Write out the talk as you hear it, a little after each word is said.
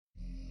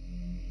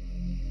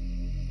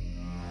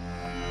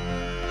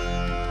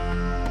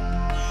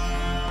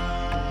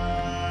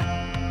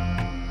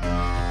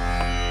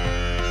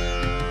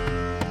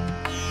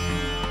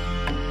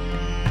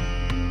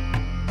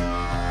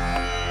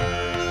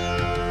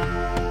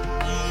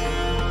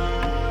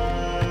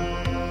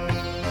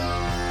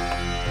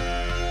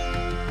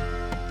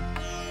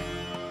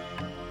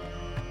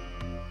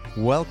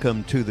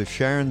Welcome to the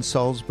Sharon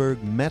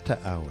Salzberg Metta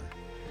Hour.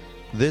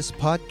 This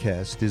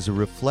podcast is a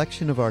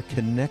reflection of our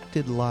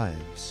connected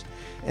lives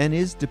and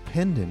is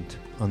dependent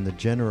on the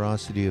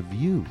generosity of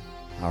you,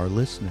 our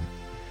listener.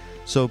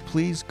 So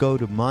please go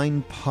to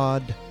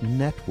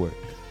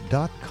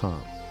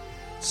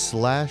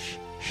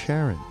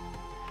mindpodnetwork.com/Sharon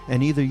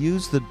and either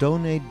use the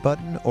donate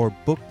button or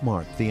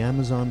bookmark the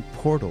Amazon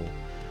portal,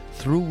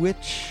 through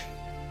which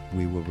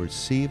we will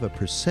receive a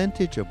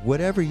percentage of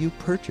whatever you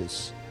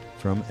purchase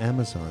from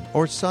Amazon,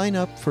 or sign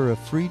up for a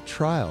free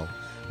trial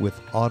with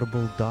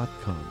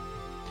audible.com.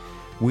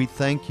 We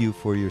thank you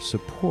for your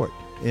support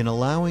in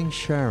allowing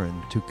Sharon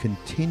to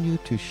continue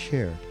to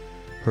share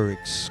her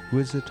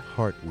exquisite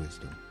heart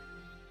wisdom.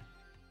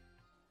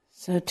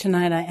 So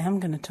tonight I am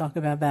going to talk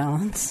about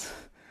balance.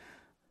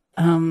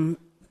 And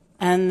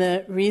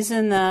the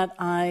reason that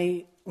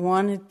I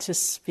wanted to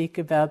speak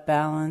about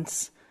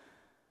balance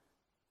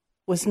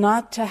was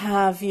not to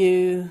have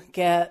you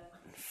get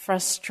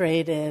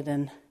frustrated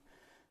and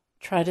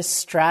try to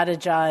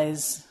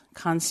strategize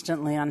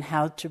constantly on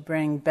how to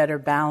bring better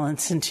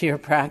balance into your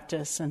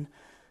practice and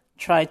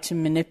try to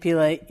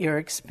manipulate your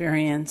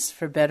experience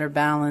for better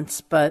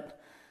balance, but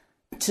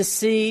to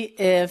see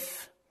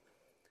if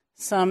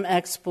some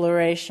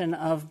exploration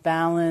of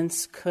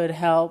balance could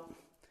help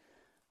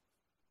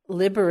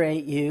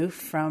liberate you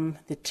from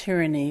the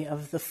tyranny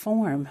of the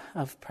form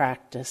of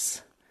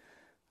practice,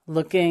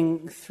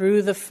 looking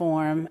through the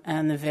form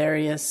and the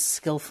various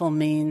skillful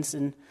means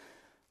and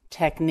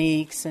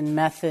techniques and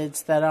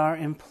methods that are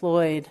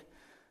employed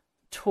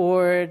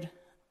toward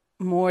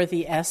more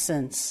the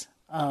essence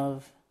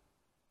of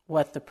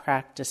what the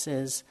practice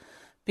is.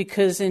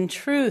 Because in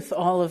truth,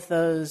 all of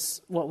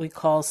those, what we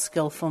call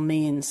skillful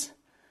means,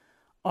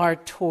 are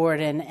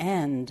toward an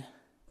end.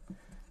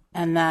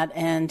 And that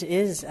end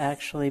is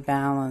actually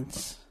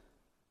balance.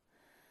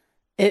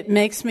 It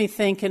makes me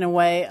think in a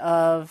way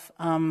of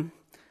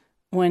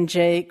when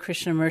J.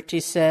 Krishnamurti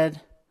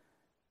said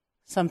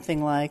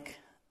something like,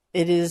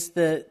 "It is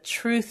the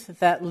truth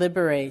that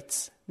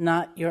liberates,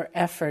 not your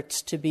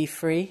efforts to be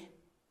free."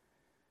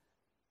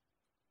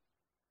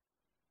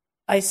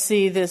 I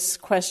see this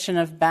question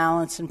of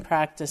balance in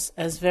practice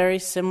as very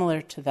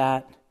similar to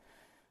that.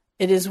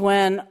 It is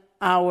when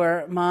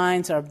our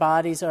minds, our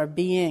bodies, our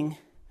being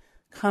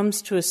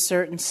comes to a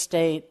certain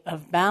state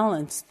of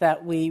balance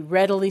that we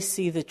readily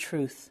see the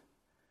truth.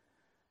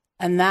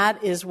 And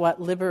that is what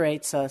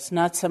liberates us,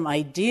 not some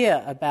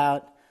idea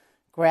about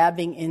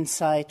grabbing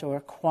insight or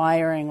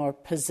acquiring or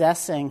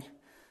possessing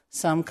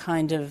some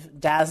kind of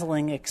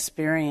dazzling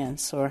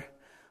experience or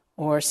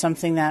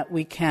something that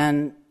we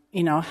can,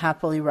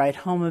 happily write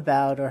home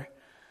about or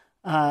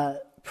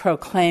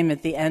proclaim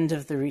at the end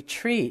of the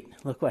retreat.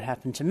 Look what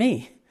happened to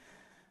me.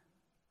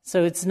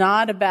 So it's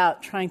not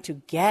about trying to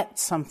get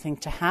something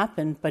to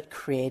happen, but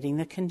creating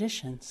the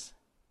conditions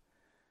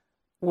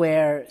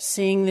where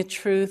seeing the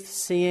truth,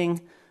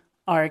 seeing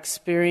our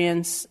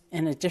experience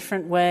in a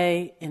different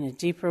way, in a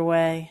deeper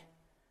way,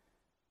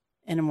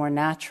 in a more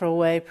natural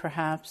way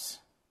perhaps,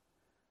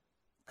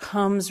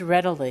 comes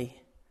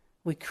readily.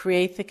 We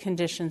create the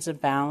conditions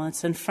of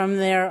balance, and from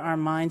there our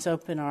minds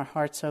open, our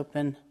hearts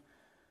open.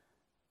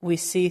 We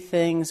see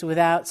things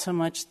without so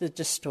much the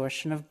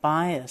distortion of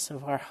bias,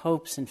 of our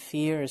hopes and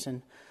fears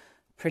and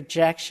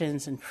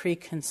projections and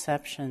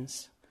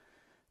preconceptions.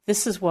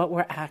 This is what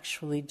we're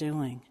actually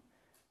doing,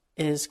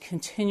 is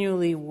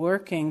continually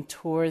working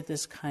toward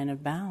this kind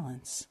of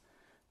balance,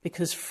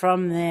 because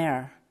from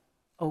there,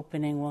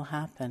 opening will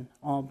happen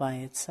all by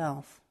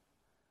itself.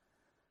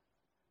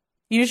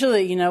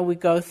 Usually, we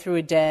go through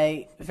a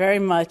day very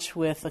much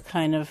with a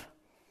kind of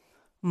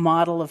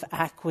model of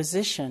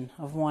acquisition,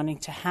 of wanting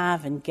to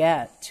have and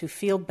get, to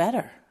feel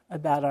better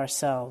about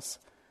ourselves.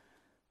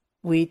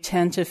 We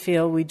tend to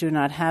feel we do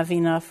not have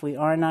enough, we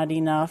are not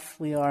enough,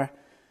 we are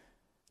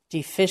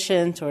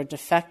deficient or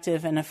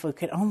defective, and if we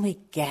could only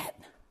get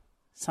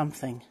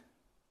something,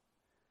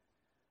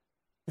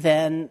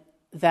 then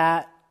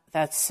that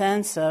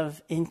sense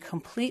of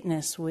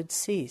incompleteness would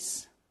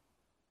cease.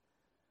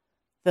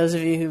 Those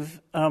of you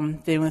who've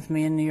been with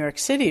me in New York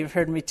City have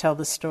heard me tell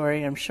the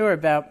story, I'm sure,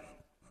 about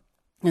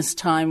this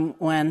time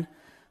when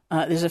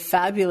there's a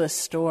fabulous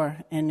store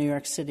in New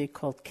York City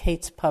called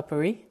Kate's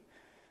Puppery.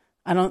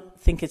 I don't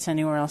think it's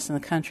anywhere else in the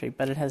country,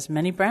 but it has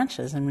many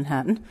branches in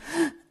Manhattan.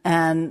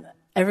 And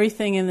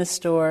everything in the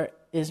store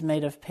is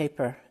made of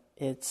paper.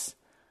 It's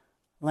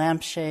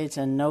lampshades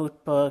and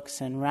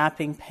notebooks and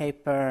wrapping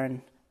paper,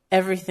 and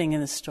everything in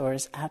the store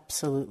is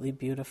absolutely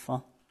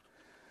beautiful.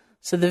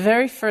 So the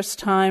very first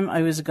time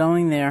I was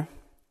going there,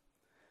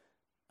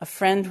 a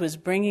friend was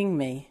bringing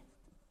me,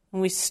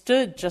 and we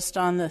stood just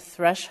on the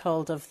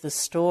threshold of the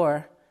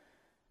store,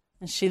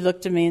 and she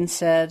looked at me and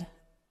said,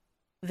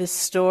 "This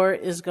store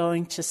is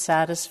going to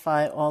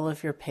satisfy all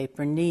of your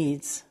paper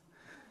needs."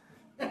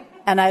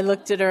 And I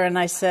looked at her and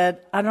I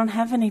said, "I don't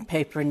have any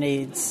paper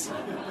needs."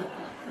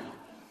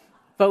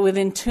 But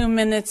within 2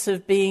 minutes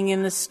of being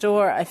in the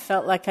store, I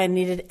felt like I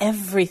needed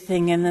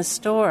everything in the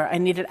store. I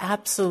needed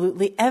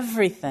absolutely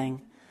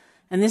everything.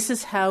 And this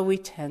is how we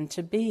tend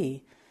to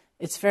be.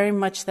 It's very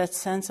much that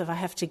sense of I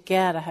have to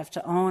get, I have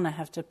to own, I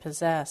have to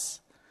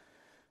possess.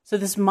 So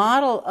this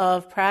model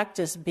of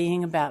practice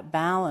being about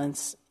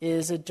balance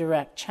is a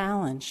direct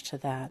challenge to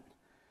that.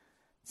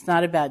 It's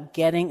not about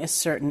getting a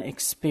certain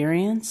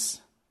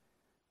experience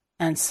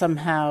and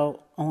somehow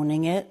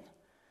owning it.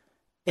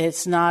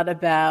 It's not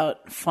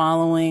about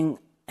following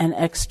an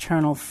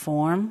external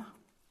form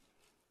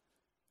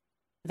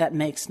that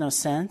makes no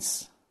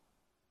sense.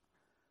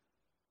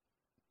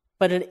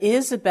 But it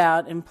is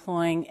about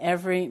employing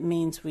every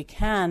means we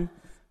can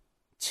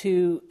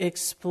to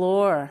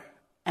explore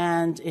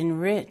and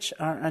enrich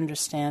our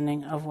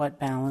understanding of what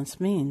balance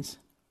means.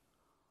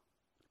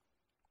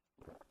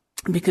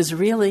 Because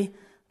really,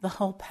 the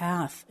whole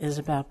path is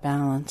about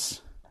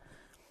balance.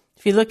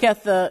 If you look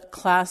at the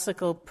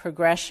classical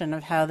progression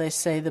of how they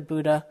say the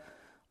Buddha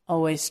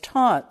always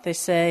taught, they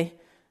say,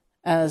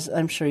 as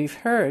I'm sure you've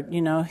heard,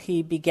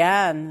 he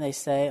began, they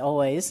say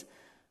always,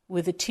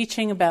 with a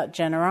teaching about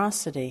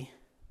generosity,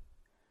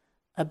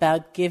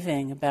 about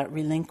giving, about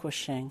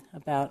relinquishing,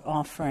 about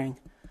offering.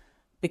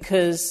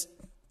 Because,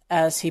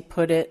 as he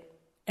put it,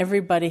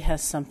 everybody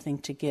has something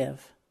to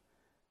give.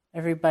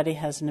 Everybody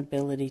has an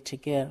ability to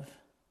give.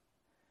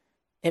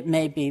 It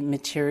may be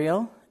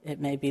material, it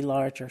may be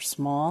large or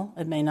small,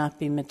 it may not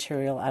be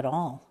material at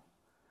all.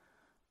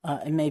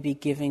 It may be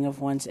giving of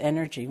one's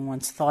energy,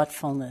 one's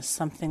thoughtfulness,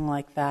 something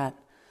like that.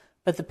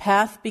 But the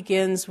path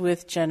begins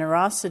with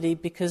generosity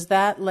because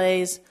that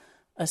lays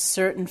a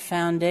certain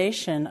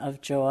foundation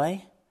of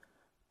joy,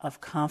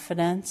 of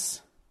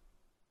confidence,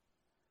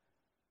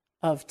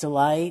 of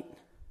delight,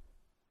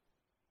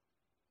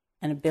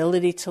 an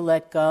ability to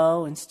let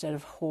go instead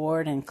of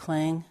hoard and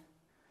cling.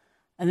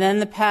 And then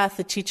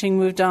the teaching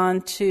moved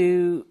on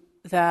to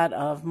that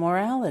of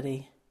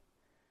morality.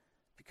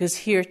 Because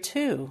here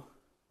too,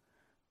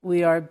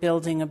 we are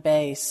building a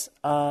base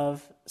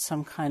of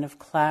some kind of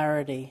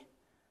clarity,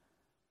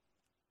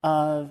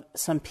 of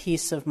some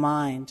peace of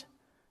mind,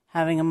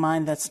 having a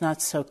mind that's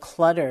not so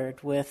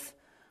cluttered with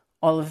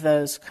all of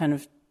those kind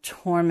of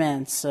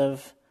torments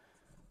of,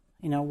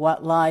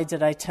 what lie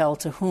did I tell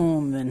to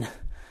whom, and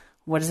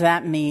what does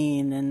that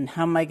mean, and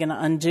how am I going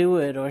to undo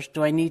it, or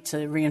do I need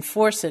to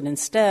reinforce it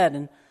instead?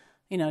 And,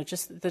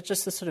 just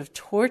the sort of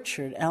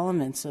tortured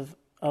elements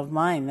of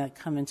mind that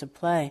come into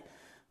play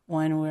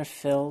when we're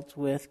filled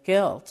with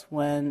guilt,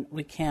 when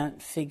we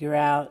can't figure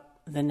out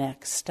the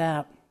next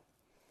step.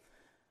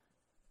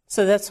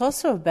 So that's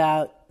also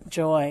about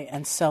joy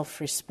and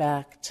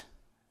self-respect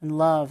and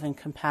love and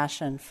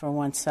compassion for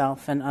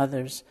oneself and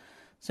others.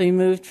 So you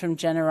moved from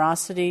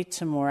generosity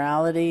to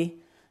morality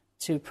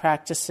to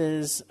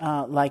practices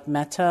like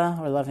metta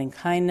or loving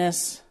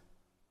kindness,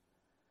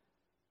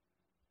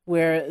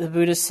 where the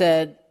Buddha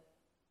said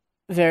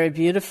very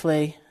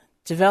beautifully,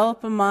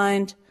 develop a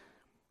mind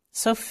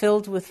so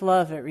filled with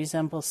love it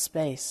resembles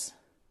space.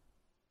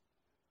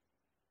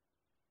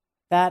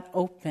 That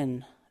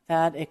open,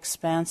 that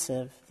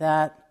expansive,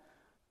 that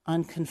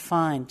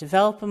unconfined.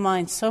 Develop a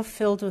mind so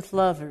filled with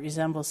love it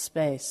resembles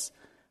space,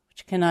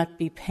 which cannot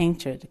be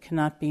painted, it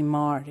cannot be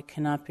marred, it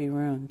cannot be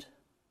ruined.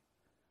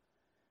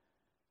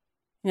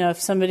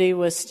 If somebody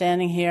was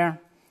standing here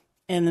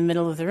in the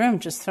middle of the room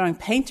just throwing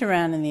paint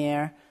around in the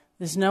air,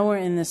 there's nowhere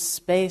in this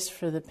space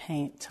for the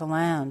paint to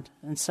land.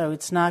 And so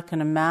it's not going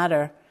to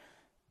matter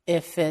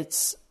if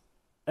it's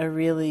a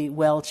really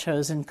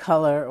well-chosen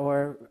color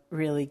or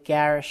really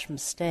garish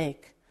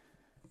mistake.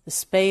 The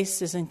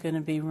space isn't going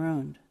to be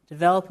ruined.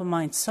 Develop a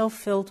mind so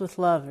filled with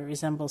love it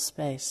resembles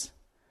space,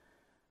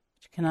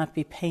 which cannot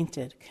be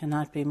painted,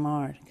 cannot be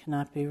marred,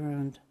 cannot be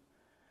ruined.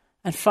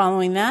 And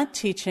following that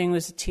teaching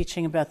was a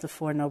teaching about the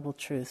Four Noble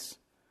Truths,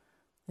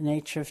 the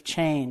nature of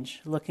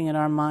change, looking at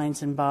our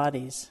minds and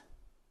bodies,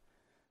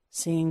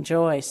 seeing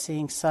joy,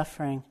 seeing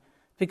suffering,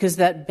 because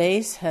that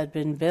base had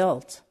been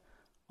built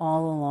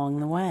all along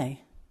the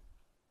way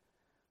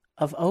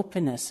of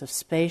openness, of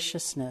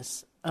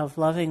spaciousness, of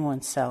loving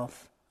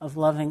oneself, of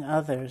loving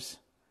others.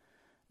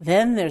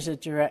 Then there's a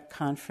direct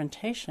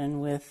confrontation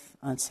with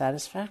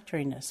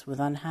unsatisfactoriness, with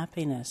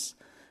unhappiness,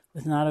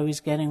 with not always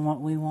getting what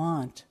we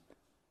want,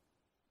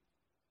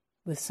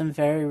 with some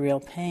very real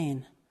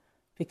pain.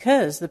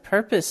 Because the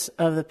purpose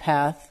of the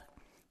path,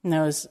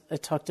 as I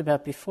talked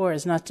about before,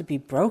 is not to be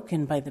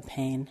broken by the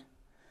pain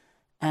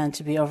and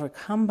to be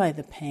overcome by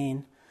the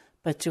pain,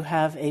 but to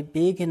have a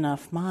big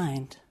enough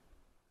mind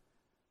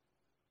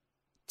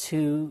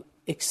to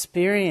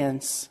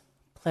experience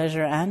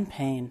pleasure and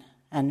pain,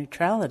 and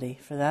neutrality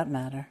for that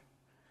matter,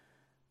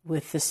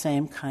 with the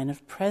same kind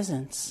of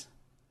presence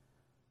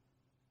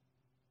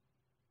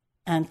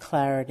and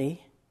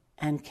clarity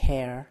and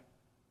care.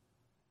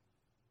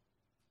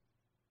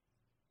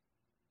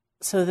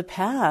 So the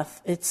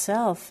path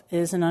itself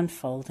is an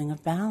unfolding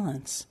of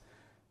balance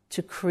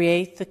to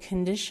create the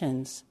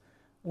conditions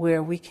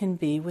where we can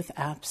be with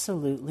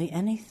absolutely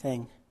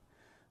anything.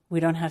 We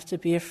don't have to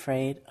be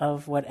afraid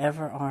of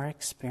whatever our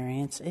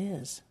experience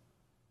is.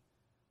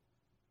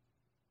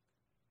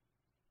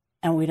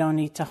 And we don't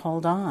need to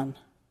hold on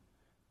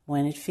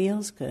when it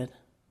feels good.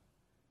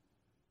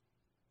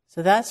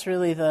 So that's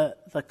really the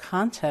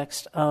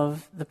context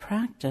of the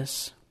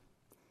practice.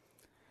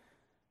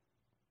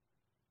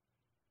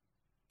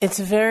 It's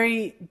a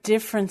very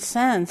different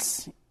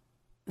sense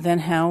than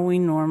how we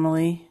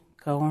normally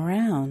go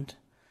around.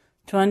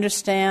 To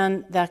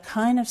understand that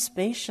kind of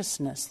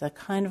spaciousness, that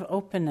kind of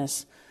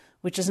openness,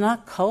 which is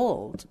not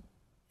cold,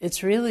 it's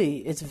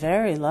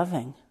very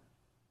loving.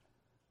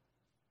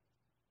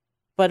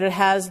 But it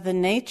has the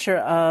nature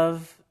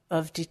of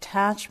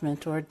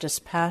detachment or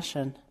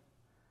dispassion,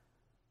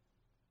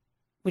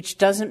 which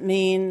doesn't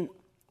mean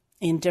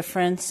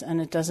indifference,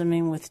 and it doesn't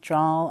mean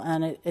withdrawal,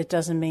 and it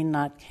doesn't mean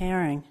not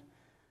caring.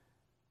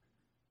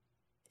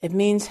 It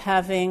means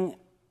having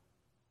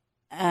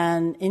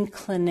an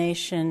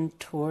inclination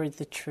toward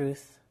the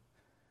truth,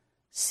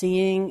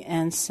 seeing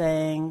and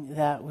saying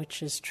that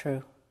which is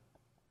true,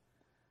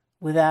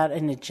 without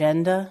an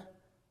agenda,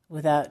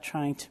 without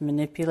trying to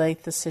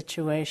manipulate the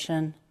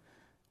situation,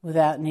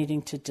 without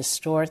needing to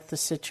distort the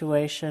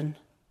situation,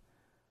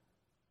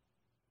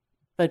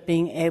 but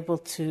being able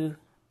to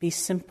be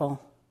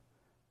simple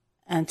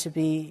and to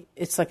be,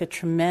 it's like a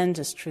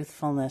tremendous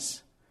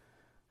truthfulness.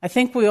 I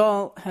think we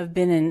all have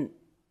been in,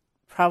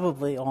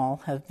 probably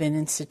all have been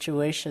in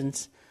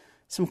situations,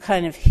 some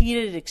kind of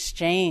heated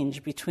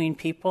exchange between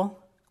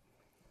people,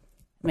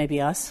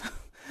 maybe us,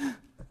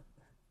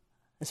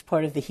 as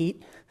part of the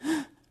heat,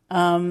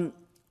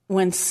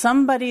 when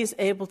somebody is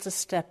able to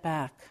step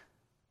back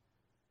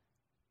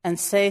and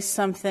say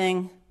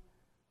something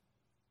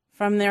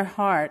from their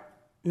heart,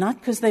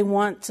 not because they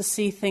want to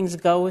see things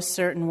go a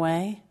certain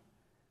way,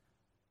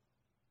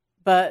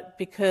 but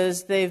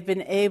because they've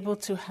been able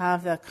to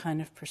have that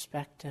kind of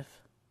perspective.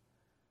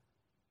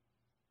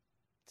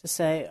 To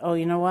say, oh,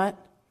 you know what?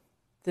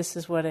 This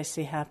is what I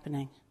see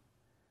happening.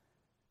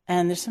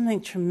 And there's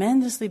something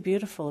tremendously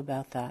beautiful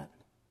about that,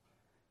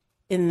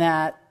 in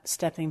that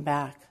stepping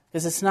back.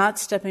 Because it's not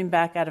stepping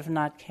back out of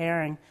not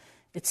caring,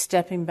 it's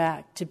stepping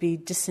back to be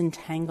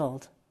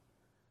disentangled,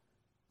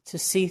 to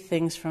see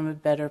things from a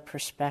better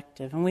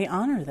perspective. And we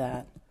honor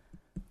that.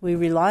 We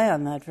rely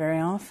on that very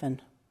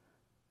often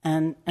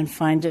and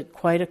find it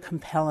quite a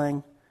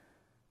compelling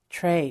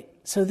trait.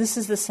 So this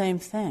is the same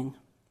thing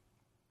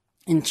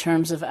in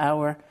terms of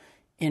our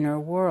inner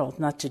world,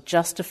 not to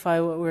justify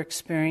what we're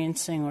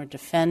experiencing or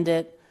defend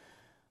it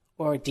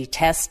or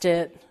detest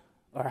it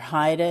or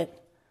hide it,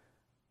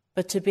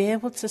 but to be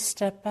able to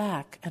step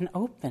back and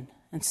open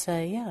and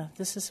say, yeah,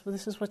 this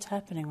is what's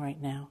happening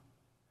right now.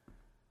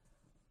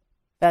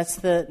 That's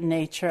the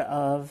nature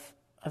of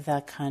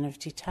that kind of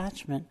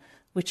detachment,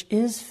 which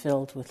is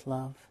filled with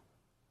love.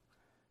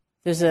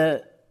 There's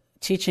a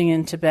teaching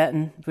in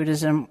Tibetan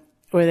Buddhism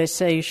where they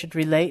say you should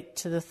relate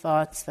to the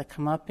thoughts that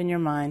come up in your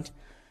mind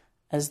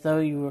as though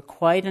you were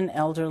quite an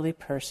elderly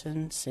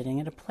person sitting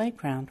at a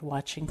playground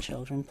watching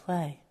children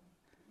play.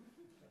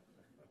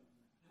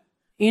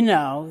 You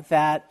know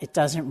that it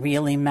doesn't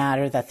really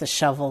matter that the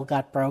shovel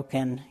got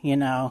broken, even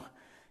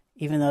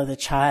though the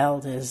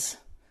child is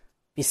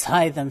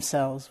beside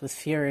themselves with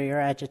fury or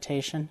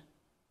agitation.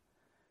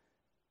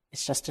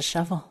 It's just a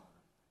shovel.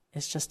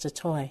 It's just a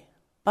toy.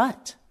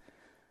 But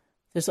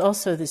there's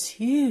also this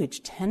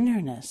huge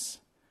tenderness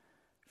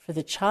for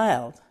the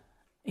child.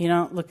 You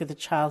don't look at the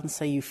child and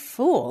say, you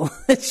fool,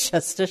 it's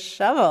just a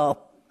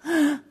shovel.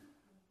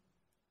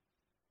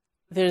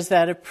 There's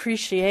that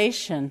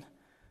appreciation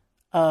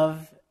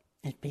of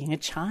it being a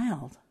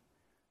child.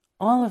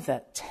 All of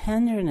that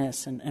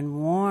tenderness and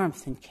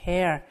warmth and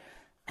care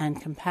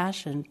and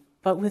compassion,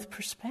 but with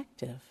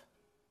perspective.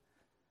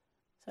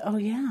 So, oh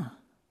yeah,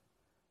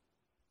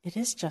 it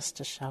is just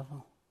a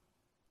shovel.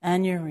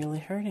 And you're really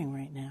hurting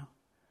right now.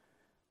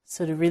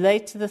 So to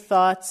relate to the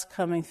thoughts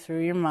coming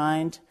through your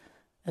mind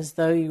as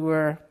though you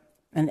were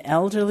an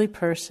elderly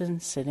person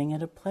sitting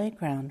at a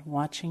playground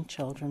watching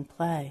children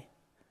play.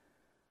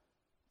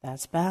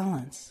 That's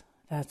balance.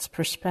 That's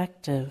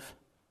perspective.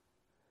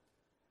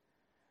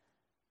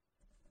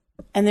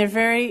 And they're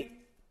very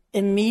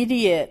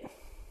immediate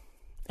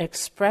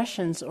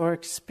expressions or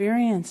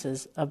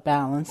experiences of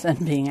balance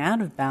and being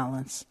out of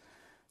balance,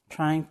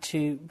 trying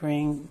to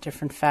bring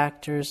different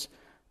factors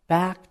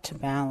back to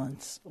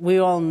balance. We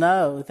all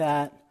know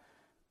that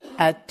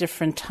at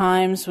different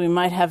times we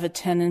might have a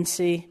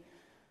tendency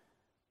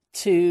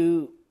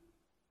to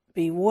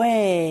be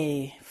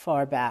way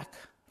far back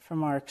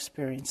from our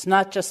experience,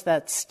 not just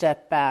that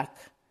step back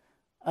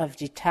of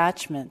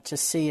detachment to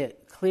see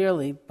it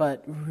clearly,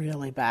 but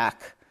really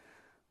back,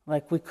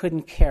 like we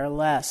couldn't care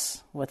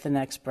less what the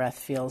next breath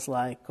feels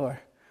like,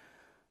 or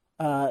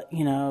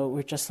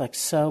we're just like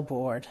so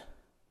bored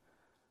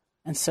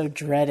and so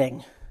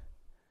dreading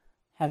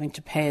having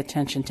to pay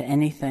attention to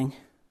anything.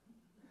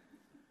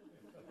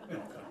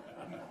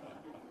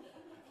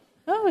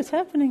 Oh, it's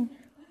happening.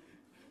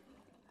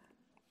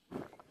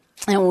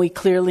 And we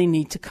clearly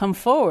need to come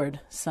forward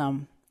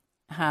some,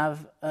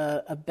 have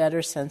a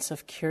better sense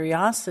of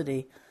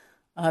curiosity,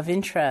 of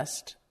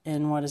interest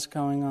in what is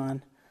going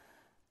on.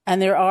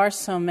 And there are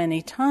so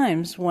many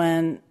times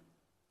when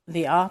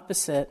the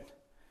opposite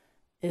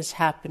is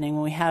happening,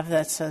 when we have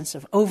that sense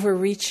of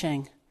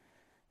overreaching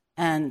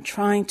and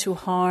trying too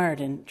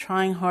hard and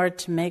trying hard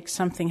to make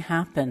something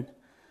happen.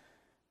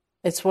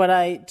 It's what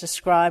I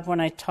describe when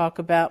I talk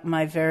about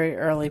my very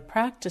early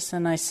practice,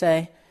 and I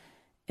say,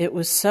 it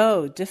was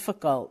so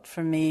difficult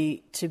for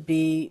me to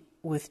be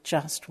with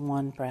just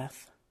one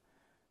breath.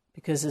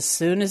 Because as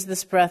soon as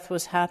this breath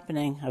was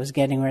happening, I was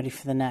getting ready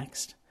for the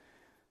next.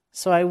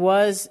 So I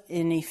was,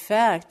 in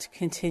effect,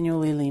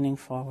 continually leaning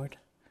forward.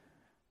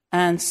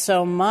 And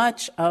so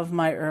much of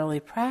my early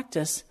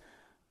practice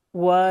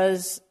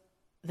was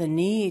the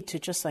need to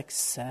just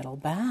settle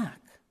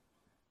back,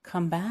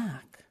 come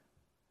back.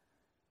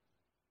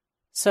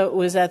 So it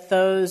was at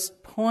those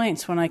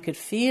points when I could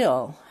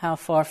feel how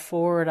far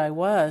forward I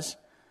was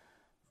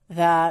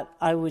that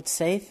I would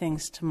say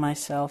things to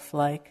myself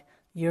like,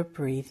 you're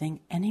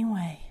breathing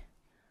anyway.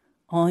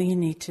 All you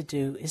need to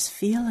do is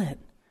feel it.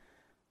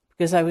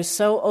 Because I was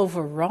so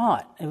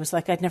overwrought. It was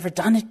like I'd never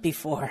done it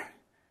before.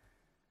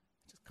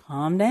 Just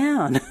calm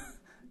down.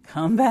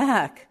 Come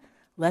back.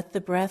 Let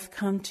the breath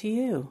come to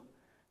you.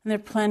 And there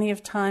are plenty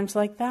of times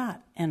like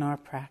that in our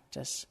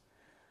practice.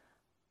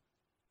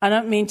 I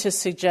don't mean to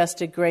suggest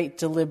a great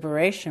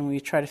deliberation where you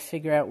try to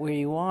figure out where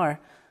you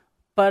are,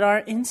 but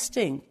our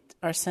instinct,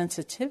 our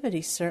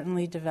sensitivity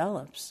certainly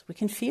develops. We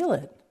can feel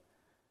it.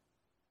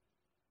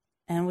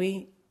 And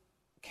we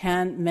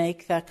can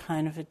make that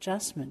kind of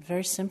adjustment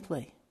very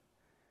simply,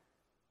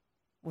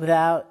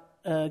 without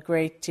a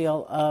great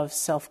deal of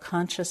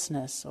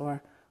self-consciousness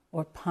or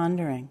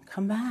pondering.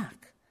 Come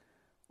back.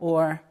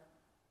 Or,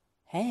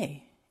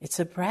 hey, it's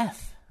a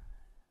breath.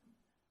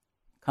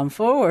 Come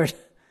forward.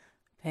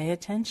 Pay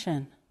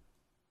attention.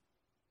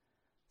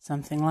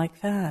 Something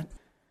like that.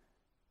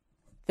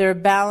 There are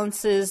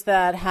balances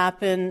that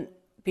happen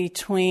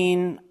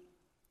between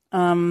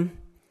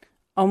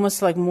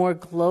almost like more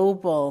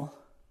global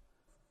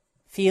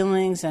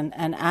feelings and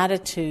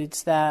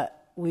attitudes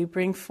that we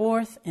bring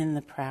forth in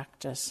the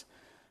practice.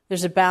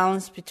 There's a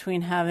balance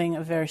between having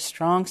a very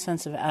strong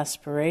sense of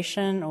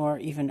aspiration or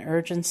even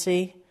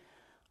urgency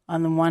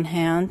on the one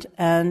hand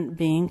and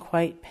being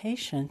quite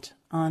patient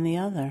on the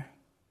other.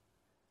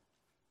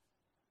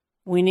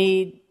 We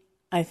need,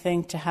 I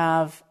think, to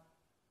have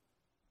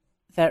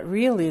that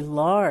really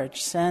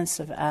large sense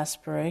of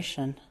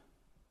aspiration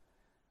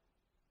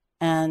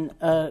and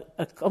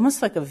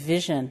almost like a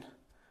vision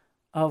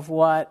of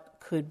what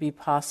could be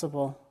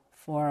possible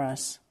for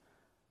us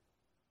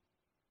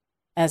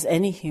as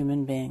any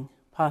human being,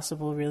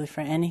 possible really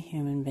for any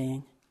human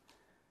being.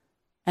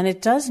 And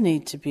it does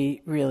need to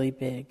be really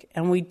big,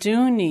 and we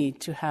do need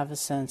to have a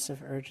sense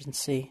of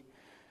urgency,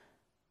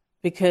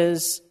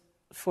 because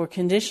for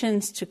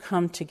conditions to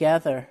come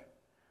together,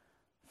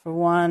 for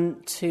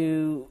one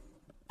to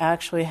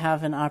actually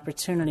have an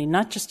opportunity,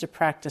 not just to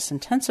practice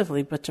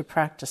intensively, but to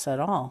practice at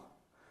all,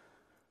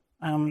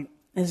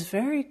 is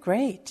very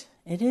great.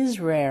 It is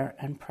rare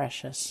and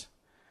precious.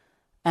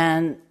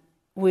 And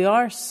we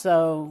are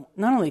so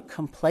not only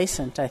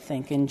complacent, I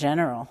think, in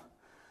general,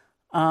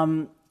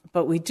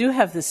 but we do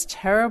have this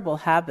terrible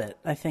habit,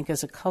 I think,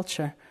 as a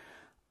culture,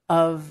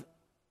 of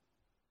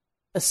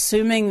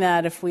assuming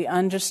that if we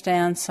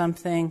understand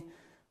something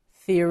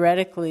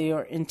theoretically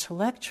or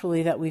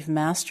intellectually, that we've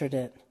mastered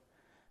it.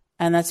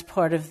 And that's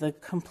part of the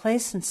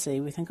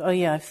complacency. We think, oh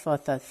yeah, I've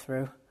thought that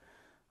through.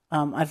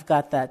 I've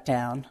got that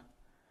down.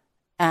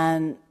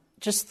 And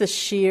just the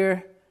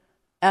sheer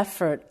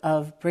effort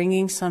of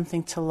bringing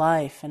something to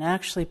life and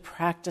actually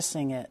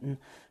practicing it and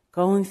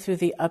going through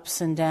the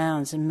ups and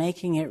downs and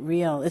making it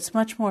real, it's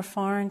much more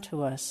foreign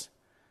to us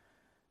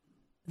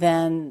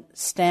than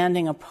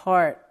standing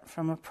apart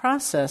from a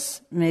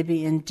process,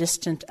 maybe in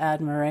distant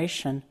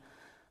admiration,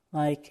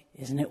 like,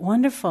 isn't it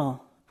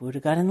wonderful? Buddha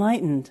got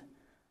enlightened,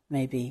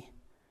 maybe.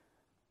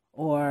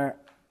 Or,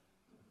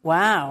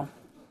 wow,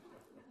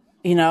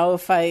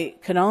 if I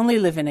could only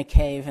live in a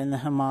cave in the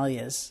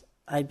Himalayas,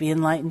 I'd be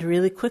enlightened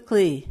really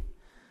quickly,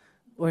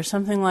 or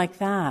something like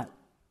that.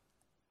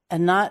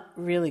 And not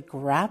really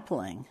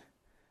grappling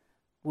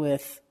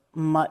with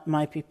what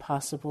might be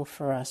possible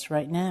for us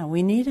right now.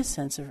 We need a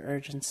sense of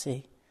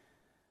urgency,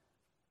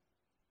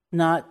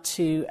 not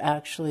to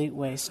actually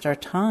waste our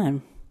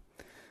time.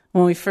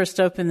 When we first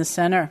opened the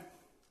center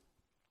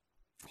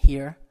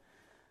here,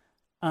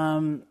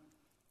 it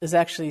was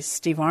actually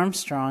Steve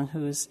Armstrong,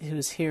 who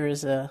was here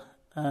as a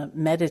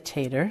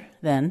meditator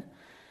then,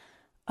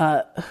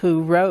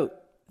 who wrote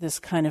this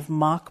kind of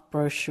mock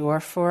brochure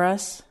for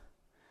us,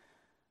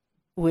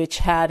 which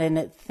had in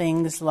it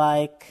things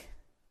like,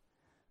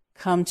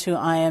 come to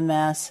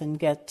IMS and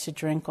get to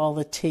drink all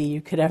the tea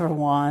you could ever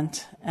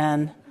want,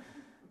 and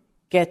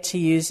get to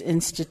use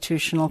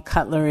institutional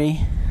cutlery.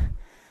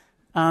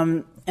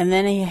 And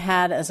then he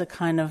had as a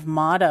kind of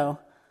motto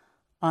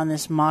on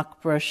this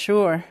mock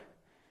brochure,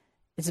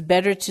 it's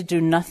better to do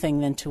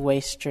nothing than to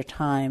waste your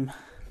time,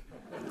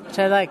 which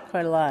I like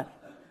quite a lot.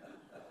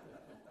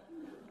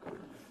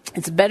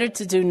 It's better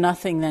to do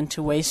nothing than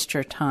to waste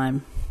your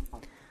time.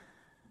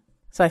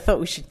 So I thought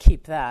we should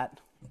keep that,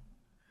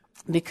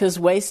 because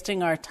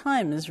wasting our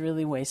time is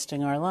really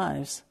wasting our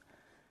lives.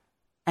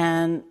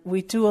 And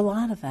we do a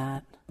lot of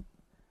that.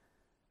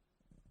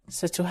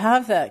 So to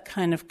have that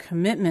kind of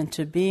commitment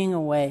to being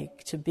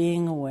awake, to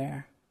being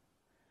aware,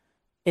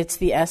 it's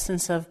the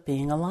essence of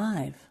being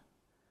alive.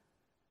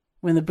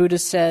 When the Buddha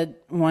said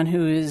one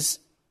who is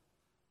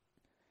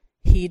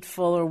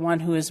heedful or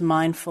one who is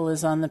mindful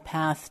is on the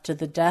path to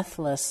the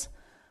deathless,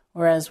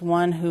 whereas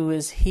one who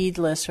is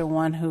heedless or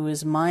one who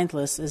is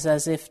mindless is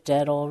as if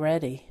dead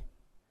already.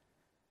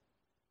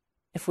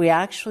 If we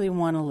actually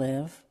want to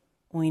live,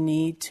 we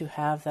need to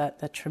have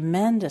that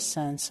tremendous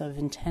sense of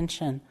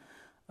intention,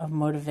 of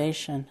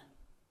motivation,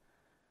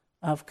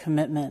 of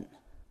commitment.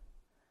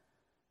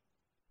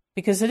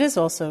 Because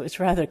it's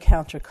rather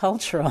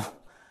countercultural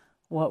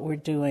what we're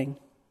doing.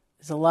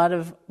 There's a lot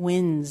of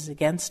winds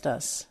against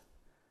us.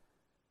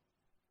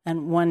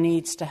 And one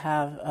needs to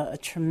have a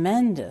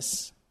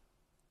tremendous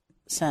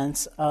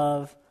sense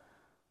of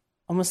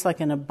almost like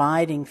an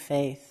abiding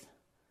faith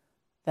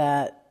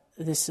that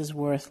this is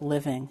worth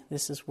living,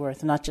 this is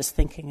worth not just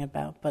thinking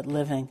about, but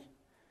living.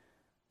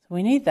 So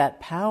we need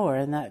that power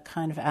and that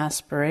kind of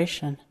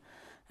aspiration.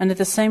 And at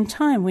the same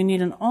time, we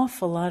need an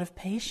awful lot of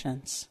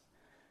patience,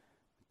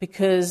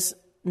 because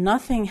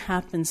nothing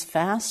happens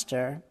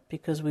faster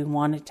because we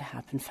want it to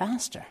happen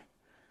faster.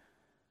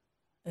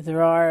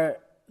 There are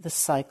the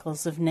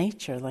cycles of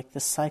nature, like the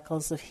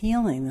cycles of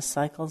healing, the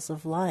cycles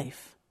of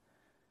life.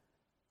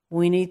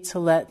 We need to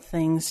let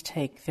things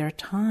take their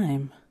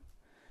time.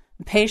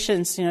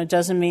 Patience,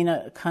 doesn't mean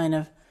a kind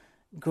of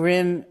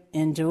grim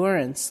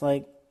endurance,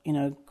 like,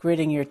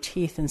 gritting your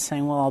teeth and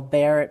saying, well, I'll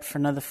bear it for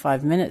another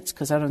 5 minutes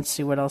because I don't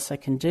see what else I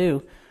can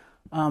do.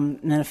 And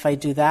then if I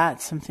do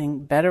that,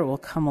 something better will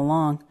come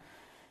along.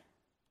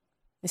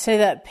 They say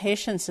that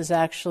patience is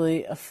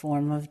actually a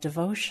form of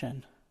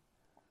devotion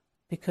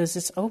because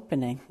it's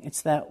opening.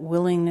 It's that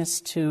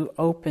willingness to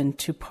open,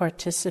 to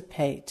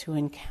participate, to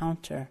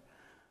encounter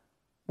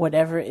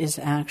whatever is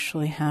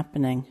actually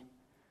happening.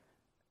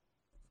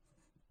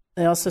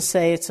 They also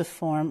say it's a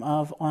form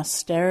of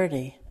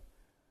austerity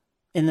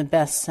in the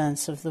best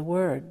sense of the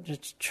word.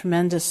 It's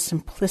tremendous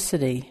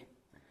simplicity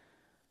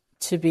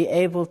to be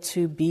able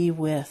to be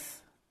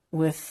with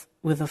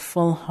a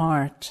full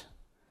heart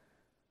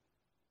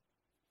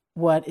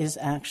what is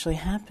actually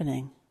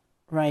happening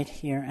right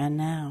here and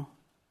now.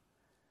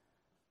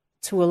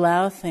 To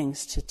allow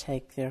things to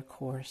take their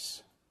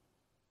course.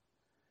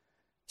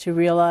 To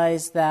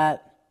realize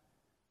that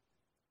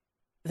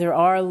there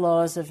are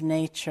laws of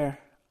nature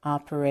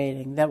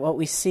operating, that what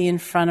we see in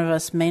front of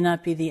us may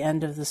not be the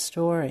end of the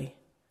story.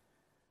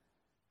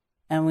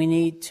 And we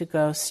need to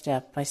go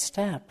step by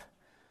step.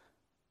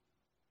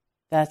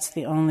 That's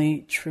the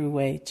only true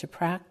way to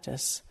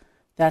practice.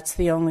 That's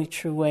the only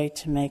true way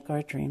to make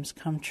our dreams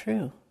come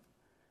true.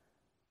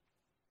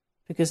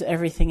 Because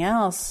everything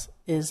else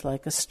is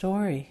like a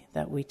story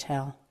that we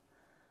tell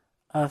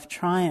of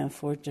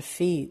triumph or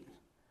defeat,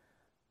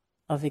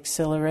 of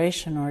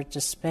exhilaration or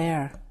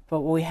despair.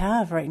 But what we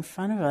have right in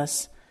front of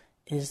us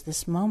is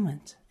this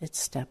moment. It's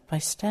step by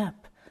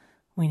step.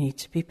 We need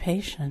to be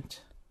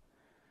patient.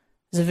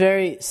 There's a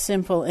very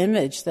simple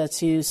image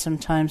that's used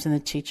sometimes in the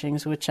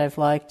teachings, which I've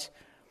liked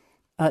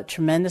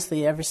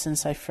tremendously ever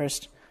since I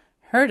first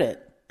heard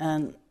it.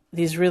 And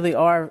these really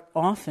are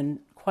often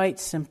quite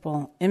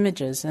simple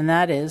images. And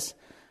that is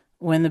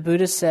when the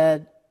Buddha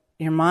said,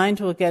 your mind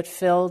will get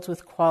filled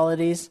with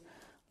qualities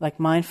like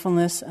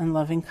mindfulness and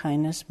loving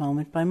kindness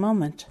moment by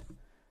moment.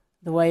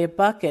 The way a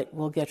bucket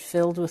will get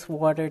filled with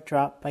water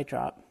drop by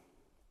drop.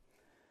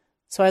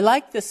 So I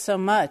liked this so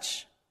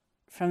much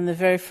from the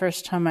very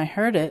first time I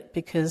heard it,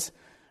 because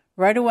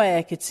right away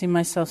I could see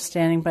myself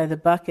standing by the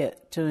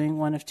bucket doing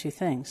one of two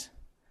things.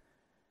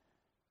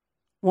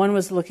 One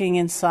was looking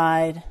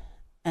inside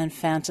and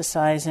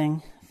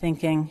fantasizing,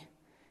 thinking,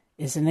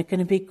 isn't it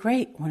going to be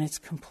great when it's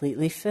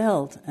completely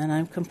filled and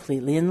I'm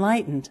completely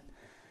enlightened?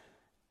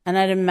 And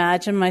I'd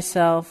imagine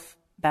myself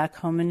back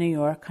home in New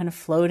York, kind of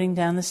floating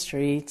down the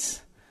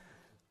streets,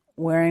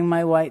 wearing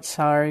my white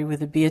sari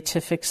with a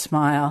beatific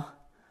smile,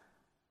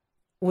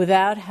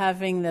 without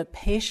having the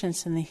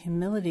patience and the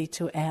humility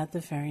to add the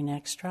very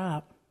next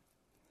drop.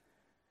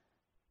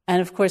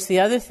 And of course, the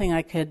other thing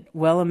I could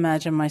well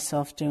imagine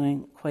myself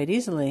doing quite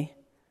easily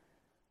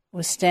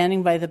was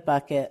standing by the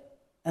bucket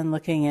and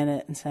looking in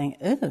it and saying,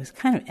 ooh, it's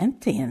kind of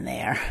empty in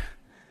there.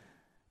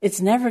 It's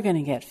never going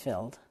to get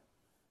filled.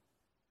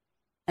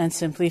 And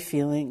simply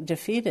feeling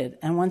defeated.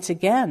 And once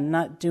again,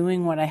 not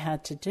doing what I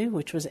had to do,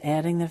 which was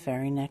adding the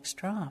very next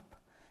drop.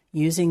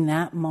 Using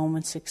that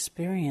moment's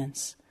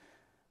experience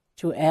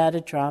to add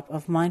a drop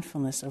of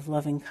mindfulness, of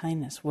loving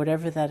kindness,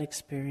 whatever that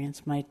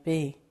experience might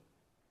be.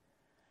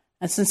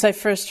 And since I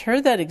first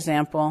heard that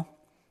example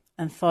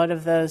and thought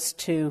of those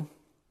two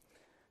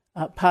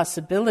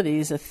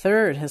possibilities, a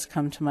third has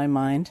come to my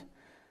mind,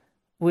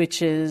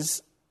 which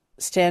is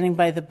standing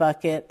by the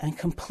bucket and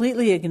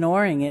completely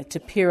ignoring it to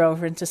peer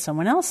over into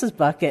someone else's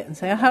bucket and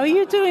say, how are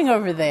you doing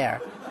over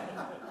there?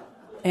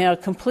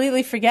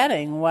 Completely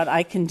forgetting what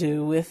I can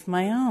do with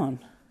my own.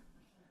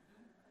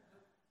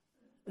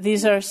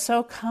 These are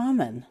so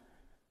common.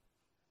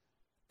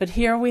 But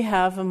here we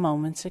have a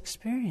moment's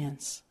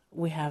experience.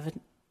 We have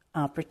an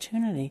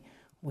opportunity.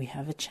 we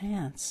have a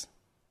chance.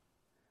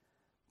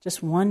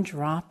 Just one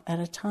drop at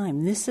a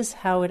time. This is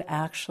how it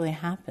actually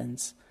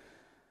happens.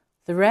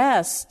 The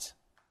rest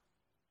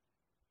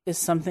is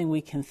something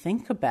we can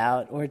think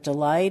about or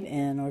delight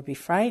in or be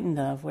frightened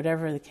of,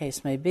 whatever the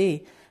case may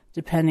be,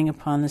 depending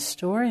upon the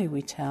story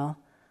we tell.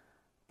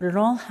 But it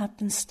all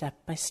happens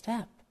step by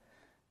step.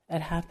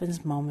 It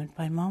happens moment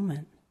by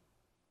moment.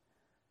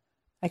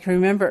 I can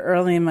remember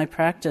early in my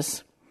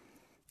practice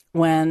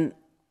when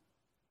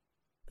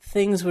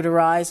things would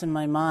arise in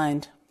my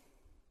mind,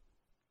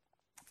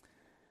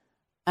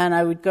 and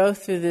I would go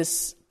through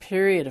this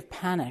period of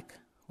panic.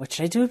 What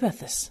should I do about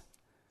this?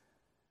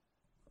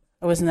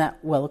 I wasn't that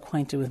well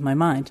acquainted with my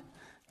mind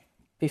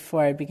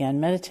before I began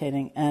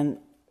meditating, and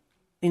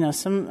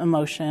some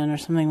emotion or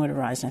something would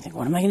arise, and I think,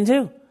 what am I going to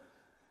do?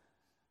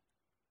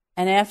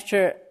 And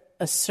after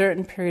a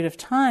certain period of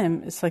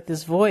time, it's like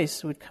this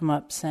voice would come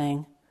up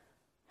saying,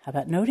 how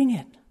about noting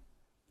it?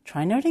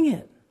 Try noting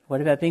it.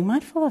 What about being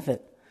mindful of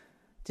it?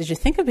 Did you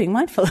think of being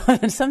mindful of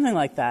it? Something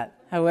like that.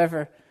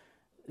 However,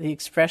 the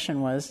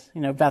expression was,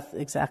 about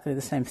exactly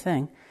the same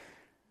thing.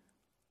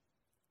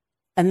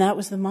 And that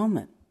was the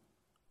moment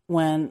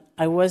when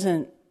I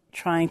wasn't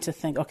trying to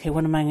think, okay,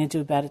 what am I going to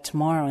do about it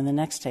tomorrow and the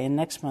next day and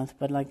next month?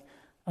 But like,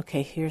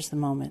 okay, here's the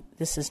moment.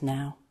 This is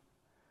now.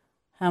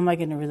 How am I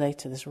going to relate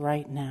to this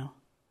right now?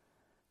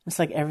 It's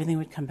like everything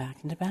would come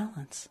back into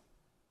balance.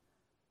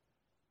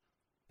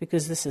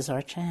 Because this is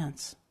our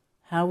chance.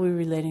 How are we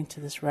relating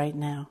to this right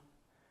now?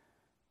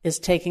 Is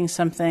taking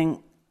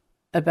something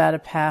about a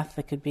path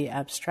that could be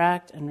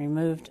abstract and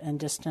removed and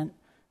distant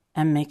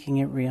and making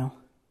it real.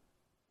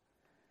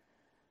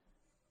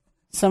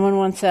 Someone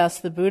once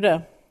asked the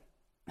Buddha,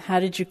 how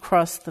did you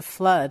cross the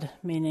flood,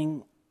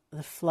 meaning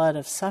the flood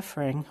of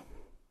suffering?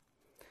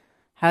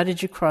 How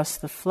did you cross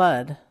the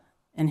flood?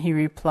 And he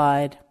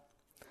replied,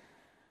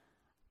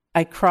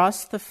 I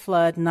crossed the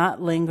flood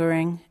not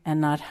lingering and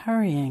not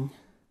hurrying.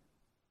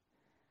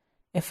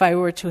 If I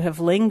were to have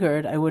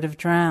lingered, I would have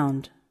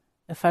drowned.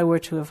 If I were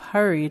to have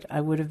hurried,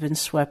 I would have been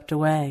swept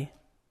away.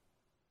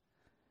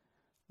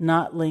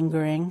 Not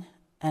lingering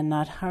and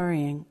not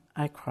hurrying,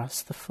 I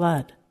crossed the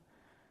flood.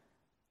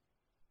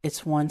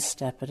 It's one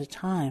step at a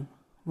time,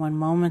 one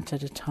moment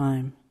at a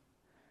time.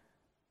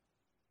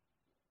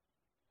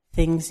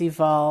 Things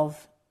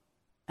evolve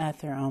at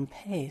their own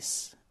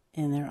pace,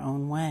 in their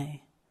own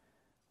way.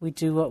 We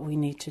do what we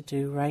need to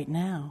do right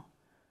now.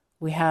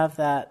 We have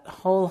that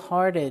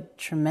wholehearted,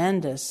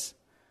 tremendous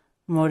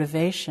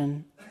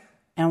motivation,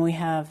 and we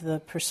have the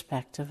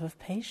perspective of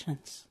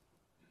patience.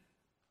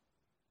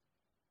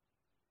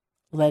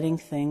 Letting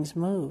things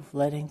move,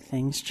 letting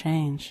things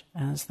change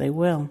as they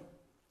will.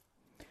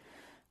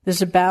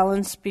 There's a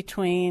balance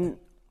between,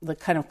 the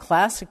kind of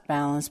classic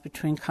balance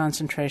between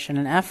concentration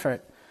and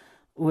effort,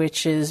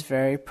 which is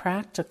very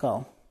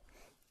practical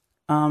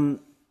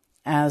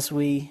as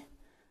we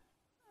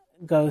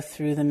go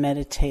through the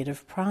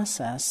meditative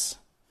process.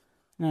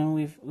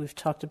 We've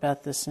talked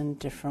about this in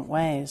different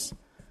ways.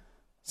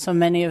 So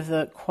many of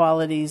the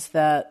qualities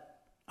that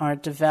are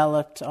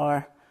developed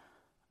are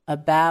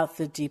about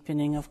the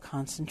deepening of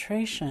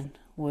concentration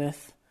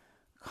with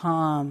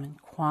calm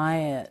and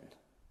quiet,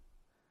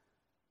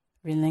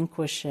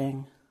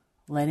 relinquishing,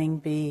 letting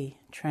be,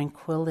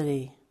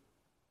 tranquility.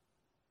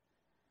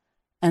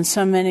 And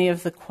so many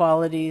of the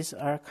qualities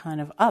are kind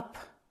of up,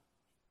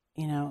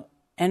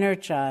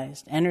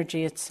 energized,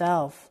 energy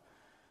itself,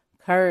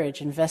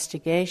 courage,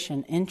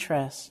 investigation,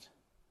 interest.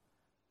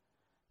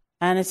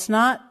 And it's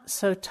not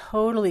so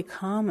totally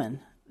common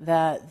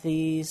that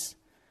these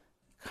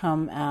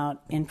come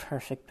out in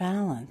perfect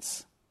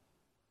balance.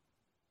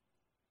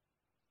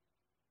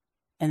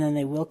 And then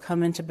they will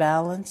come into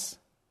balance,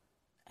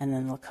 and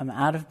then they'll come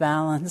out of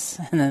balance,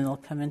 and then they'll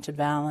come into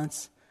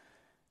balance.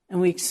 And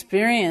we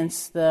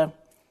experience the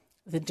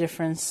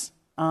difference,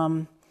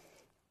 I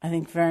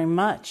think, very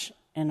much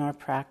in our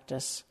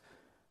practice.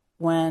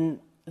 When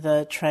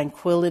the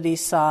tranquility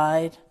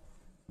side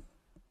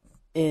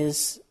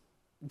is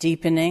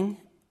deepening,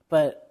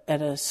 but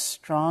at a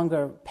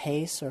stronger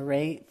pace or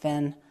rate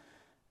than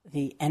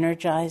the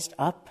energized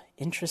up,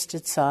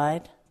 interested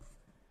side,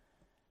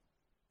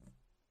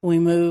 we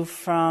move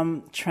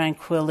from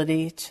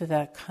tranquility to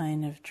that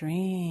kind of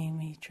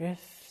dreamy,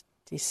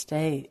 drifty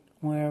state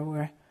where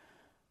we're,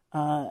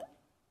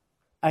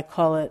 I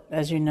call it,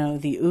 as you know,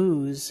 the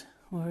ooze,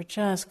 where we're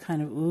just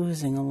kind of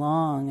oozing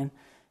along, and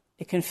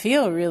it can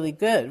feel really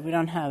good. We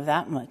don't have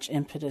that much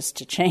impetus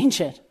to change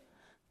it,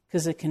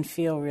 because it can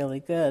feel really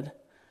good.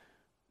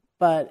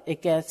 But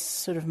it gets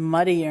sort of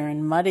muddier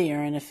and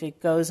muddier, and if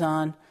it goes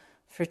on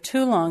for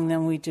too long,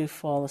 then we do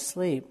fall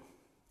asleep.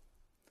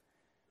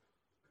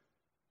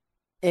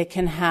 It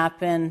can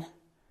happen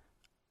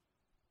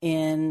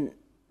in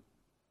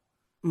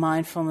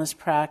mindfulness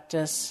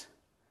practice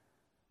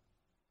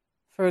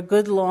for a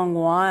good long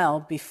while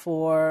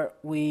before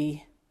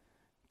we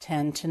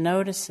tend to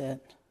notice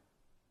it.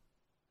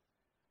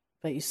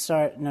 But you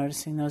start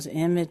noticing those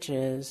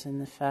images and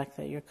the fact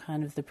that you're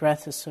kind of, the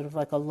breath is sort of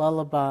like a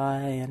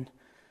lullaby, and,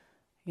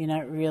 You're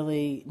not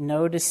really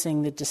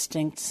noticing the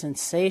distinct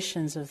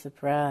sensations of the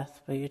breath,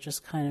 but you're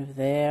just kind of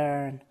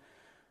there.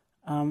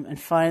 And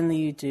finally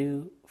you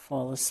do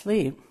fall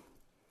asleep.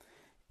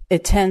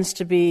 It tends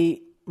to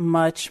be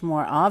much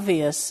more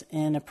obvious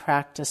in a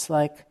practice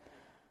like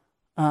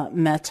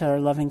metta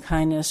or loving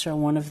kindness or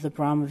one of the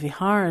Brahma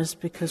Viharas,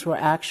 because we're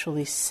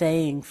actually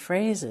saying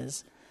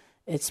phrases.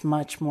 It's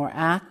much more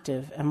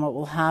active. And what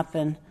will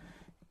happen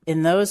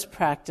in those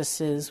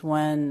practices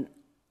when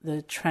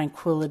the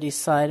tranquility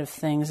side of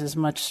things is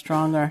much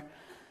stronger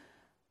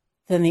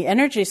than the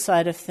energy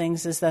side of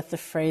things is that the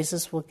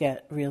phrases will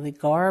get really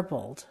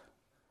garbled.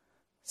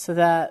 So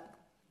that,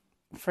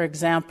 for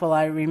example,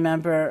 I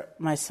remember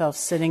myself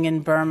sitting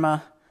in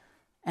Burma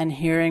and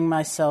hearing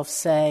myself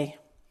say,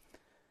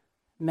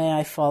 "May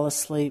I fall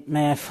asleep,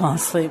 may I fall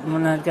asleep."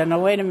 And I go, "No,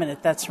 wait a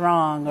minute, that's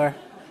wrong." Or,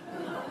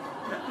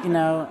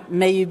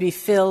 "May you be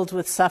filled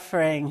with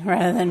suffering,"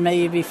 rather than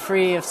 "may you be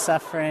free of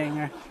suffering,"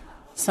 or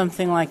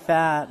something like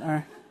that.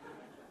 Or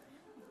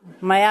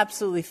my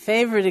absolutely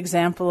favorite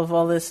example of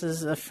all this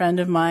is a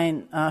friend of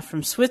mine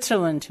from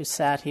Switzerland who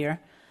sat here.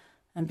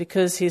 And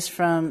because he's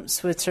from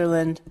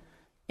Switzerland,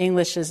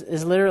 English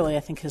is literally, I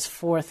think, his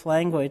fourth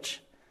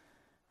language.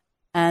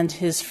 And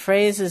his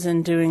phrases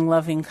in doing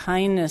loving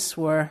kindness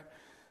were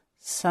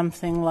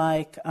something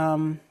like,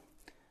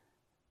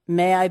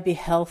 "May I be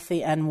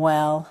healthy and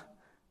well,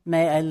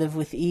 may I live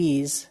with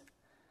ease."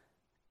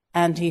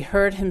 And he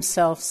heard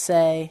himself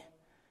say,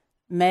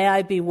 "May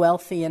I be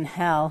wealthy in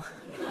hell,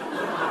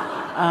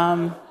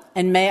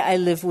 and may I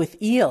live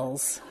with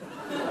eels."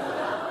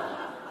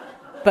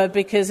 But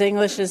because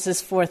English is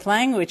his fourth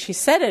language, he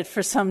said it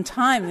for some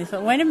time. He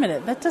thought, wait a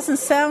minute, that doesn't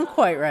sound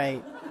quite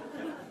right.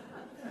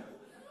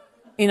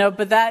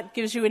 But that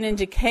gives you an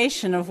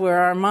indication of where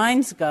our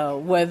minds go,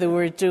 whether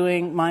we're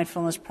doing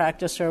mindfulness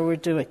practice or we're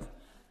doing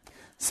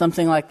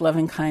something like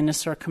loving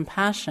kindness or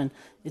compassion.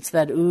 It's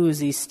that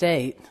oozy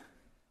state.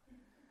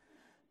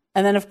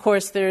 And then, of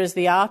course, there is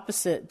the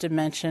opposite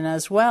dimension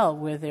as well,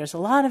 where there's a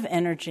lot of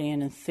energy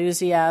and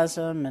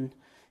enthusiasm and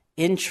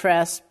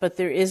interest, but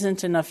there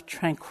isn't enough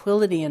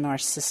tranquility in our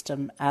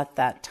system at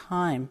that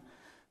time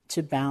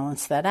to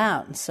balance that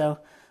out. And so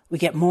we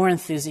get more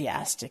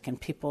enthusiastic,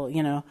 and people,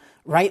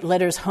 write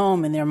letters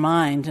home in their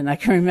mind. And I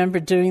can remember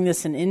doing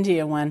this in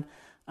India when,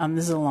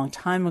 this is a long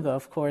time ago,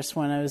 of course,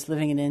 when I was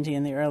living in India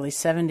in the early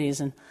 70s,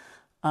 and,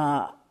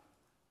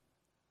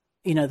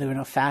 there were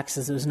no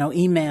faxes, there was no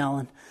email,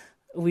 and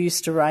we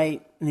used to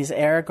write these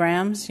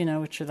airograms,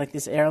 which are like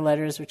these air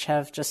letters, which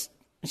have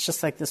it's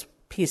just like this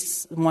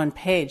piece, one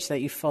page that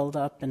you fold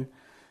up and,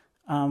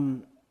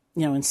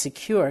 and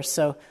secure.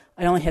 So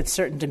I only had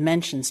certain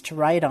dimensions to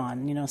write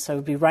on, so I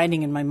would be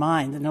writing in my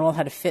mind, and it all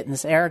had to fit in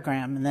this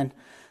aerogram. And then,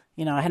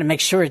 I had to make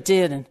sure it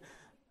did. And,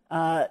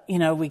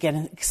 we get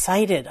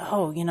excited.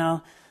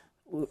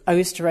 I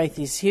used to write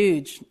these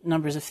huge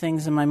numbers of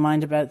things in my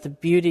mind about the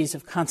beauties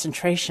of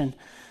concentration.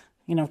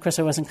 Of course,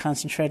 I wasn't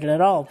concentrated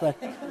at all, but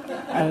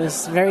I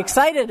was very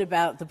excited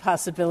about the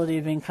possibility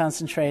of being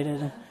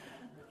concentrated.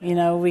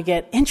 And, we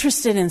get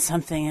interested in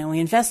something and we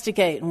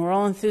investigate and we're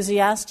all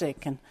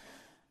enthusiastic.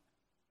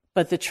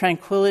 But the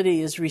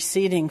tranquility is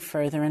receding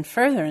further and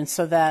further. And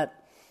so that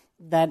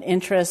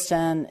interest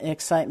and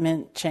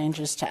excitement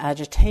changes to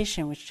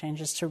agitation, which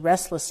changes to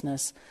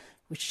restlessness,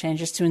 which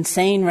changes to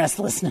insane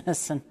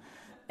restlessness, and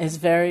is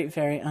very,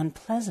 very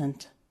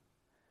unpleasant.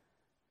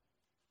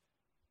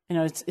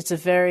 It's a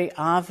very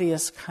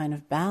obvious kind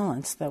of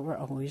balance that we're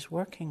always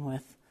working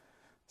with.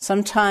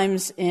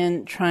 Sometimes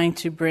in trying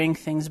to bring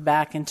things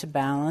back into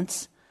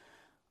balance,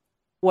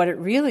 what it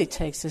really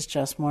takes is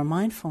just more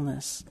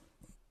mindfulness,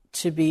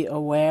 to be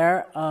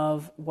aware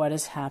of what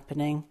is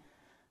happening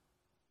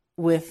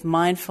with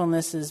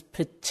mindfulness's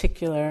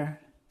particular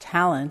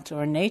talent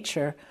or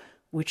nature,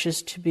 which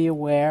is to be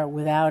aware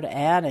without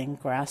adding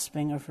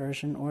grasping,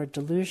 aversion, or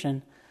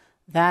delusion.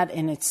 That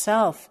in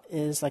itself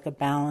is like a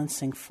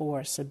balancing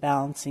force, a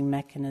balancing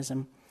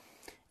mechanism.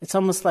 It's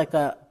almost like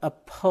a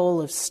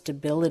pole of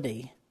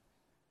stability,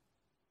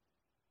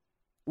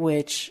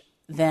 which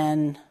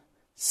then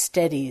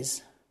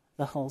steadies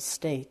the whole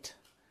state.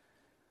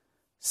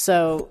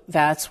 So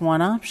that's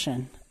one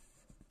option,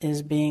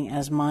 is being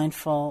as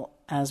mindful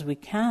as we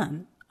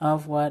can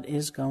of what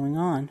is going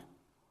on.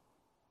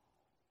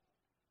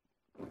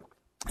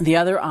 The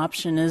other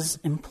option is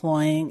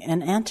employing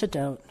an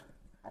antidote.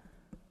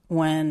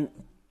 When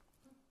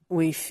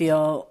we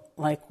feel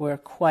like we're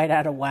quite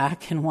out of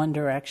whack in one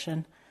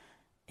direction,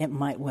 it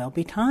might well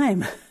be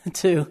time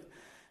to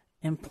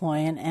employ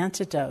an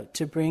antidote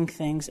to bring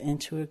things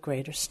into a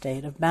greater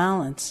state of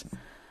balance.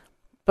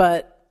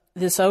 But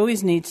this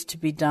always needs to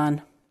be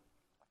done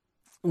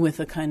with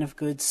a kind of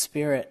good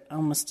spirit,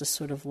 almost a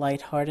sort of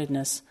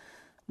lightheartedness,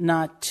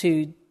 not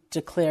to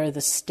declare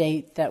the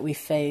state that we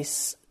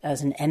face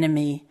as an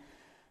enemy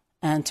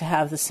and to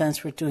have the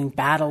sense we're doing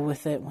battle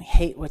with it, and we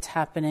hate what's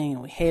happening,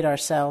 and we hate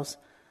ourselves.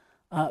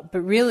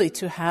 But really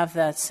to have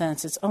that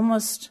sense, it's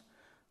almost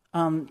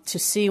to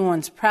see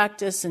one's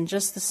practice in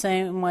just the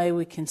same way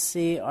we can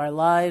see our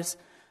lives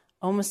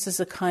almost as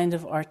a kind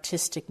of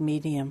artistic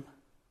medium.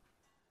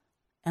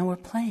 And we're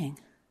playing.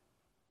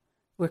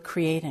 We're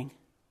creating.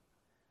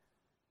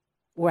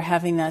 We're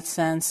having that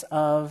sense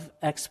of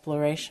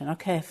exploration.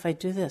 Okay, if I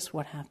do this,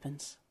 what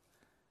happens?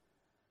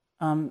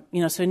 So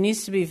it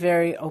needs to be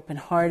very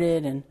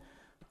open-hearted and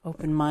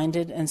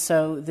open-minded. And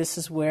so this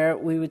is where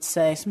we would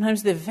say,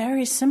 sometimes they're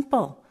very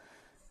simple,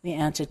 the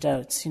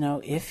antidotes.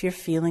 If you're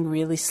feeling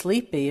really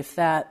sleepy, if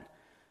that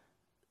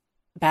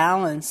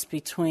balance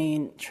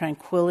between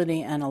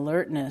tranquility and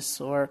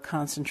alertness or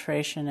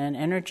concentration and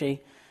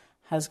energy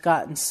has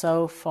gotten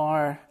so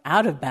far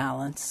out of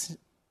balance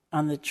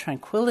on the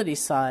tranquility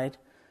side,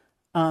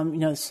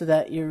 so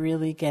that you're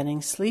really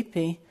getting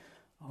sleepy,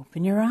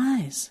 open your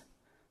eyes,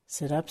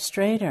 sit up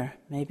straighter,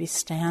 maybe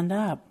stand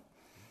up.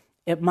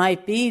 It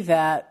might be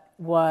that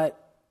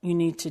what you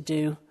need to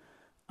do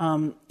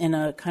in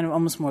a kind of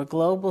almost more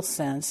global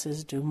sense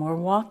is do more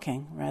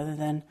walking rather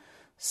than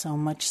so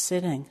much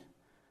sitting.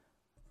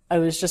 I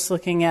was just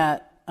looking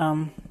at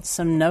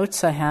some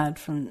notes I had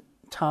from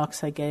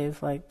talks I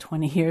gave like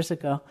 20 years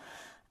ago,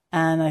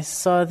 and I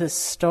saw this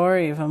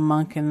story of a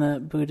monk in the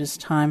Buddha's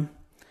time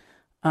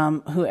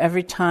who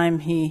every time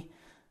he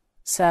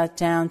sat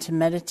down to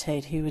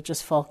meditate, he would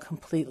just fall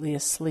completely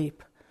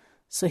asleep.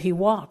 So he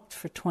walked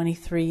for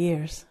 23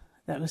 years.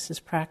 That was his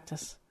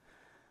practice.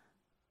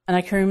 And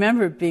I can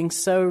remember being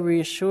so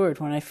reassured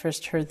when I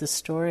first heard the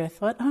story. I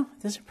thought, oh,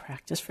 there's a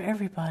practice for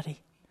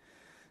everybody.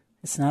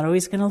 It's not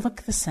always going to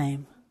look the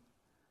same,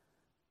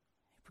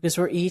 because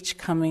we're each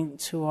coming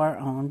to our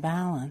own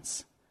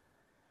balance.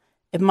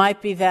 It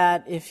might be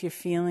that if you're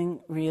feeling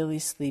really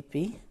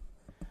sleepy,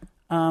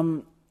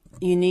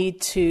 you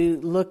need to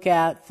look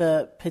at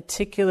the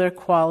particular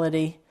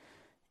quality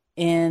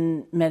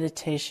in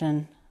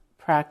meditation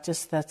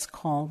practice that's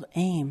called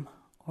aim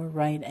or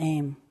right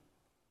aim.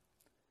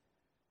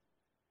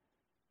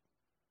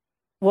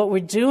 What we're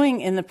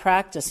doing in the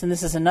practice, and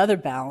this is another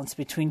balance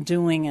between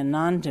doing and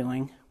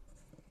non-doing,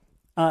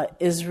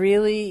 is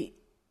really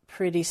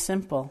pretty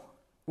simple.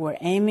 We're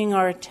aiming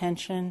our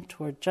attention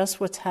toward just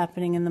what's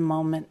happening in the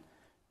moment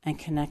and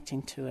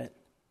connecting to it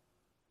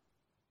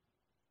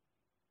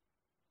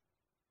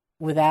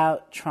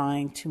without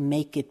trying to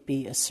make it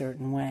be a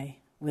certain way,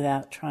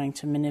 without trying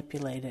to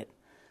manipulate it.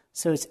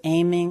 So it's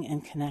aiming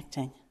and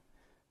connecting.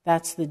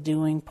 That's the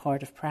doing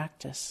part of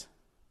practice.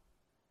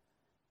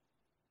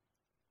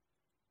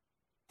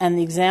 And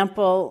the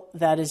example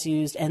that is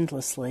used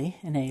endlessly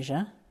in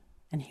Asia,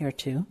 and here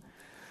too,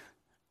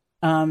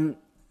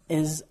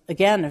 is,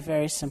 again, a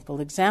very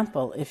simple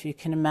example. If you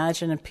can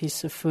imagine a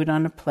piece of food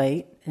on a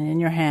plate, and in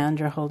your hand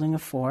you're holding a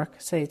fork,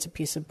 say it's a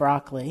piece of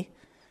broccoli,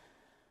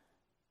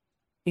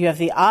 you have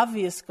the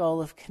obvious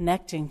goal of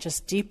connecting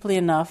just deeply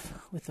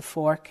enough with the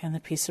fork and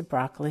the piece of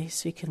broccoli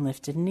so you can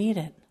lift it and eat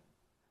it.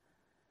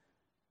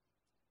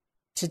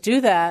 To do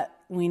that,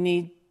 we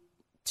need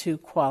two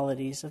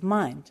qualities of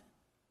mind.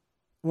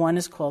 One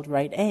is called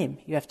right aim.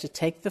 You have to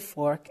take the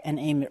fork and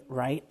aim it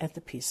right at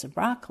the piece of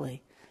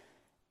broccoli.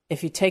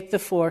 If you take the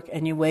fork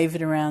and you wave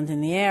it around in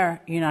the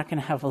air, you're not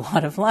going to have a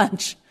lot of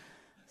lunch.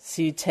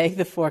 So you take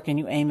the fork and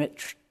you aim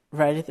it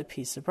right at the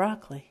piece of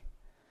broccoli.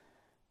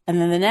 And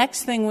then the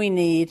next thing we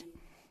need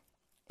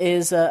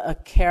is a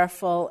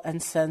careful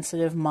and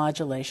sensitive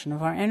modulation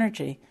of our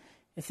energy.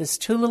 If there's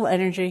too little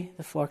energy,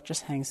 the fork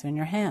just hangs in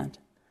your hand.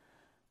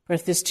 But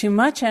if there's too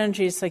much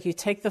energy, it's like you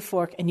take the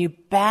fork and you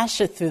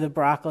bash it through the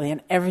broccoli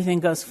and everything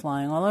goes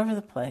flying all over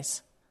the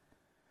place.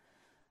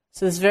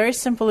 So this very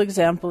simple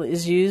example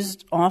is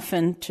used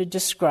often to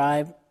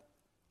describe,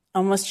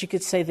 almost you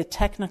could say, the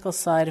technical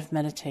side of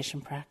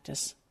meditation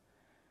practice.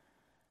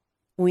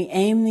 We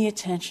aim the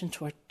attention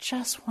toward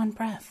just one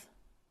breath.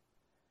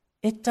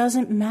 It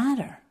doesn't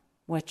matter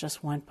what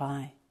just went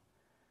by.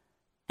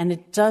 And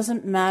it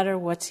doesn't matter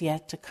what's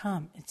yet to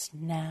come. It's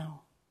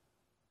now.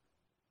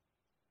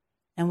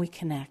 And we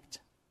connect.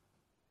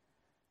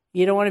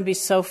 You don't want to be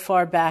so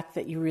far back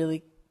that you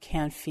really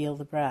can't feel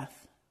the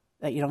breath,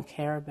 that you don't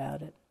care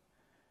about it.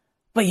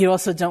 But you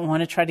also don't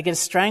want to try to get a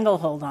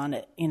stranglehold on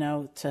it,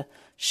 to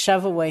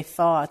shove away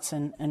thoughts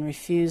and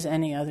refuse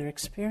any other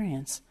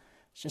experience.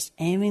 It's just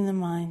aiming the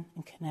mind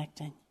and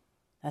connecting.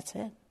 That's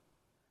it.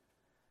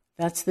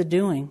 That's the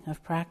doing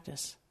of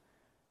practice.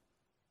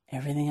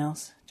 Everything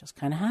else just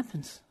kind of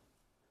happens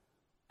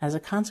as a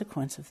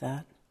consequence of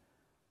that.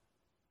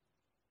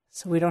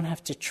 So we don't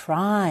have to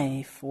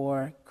try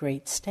for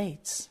great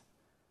states.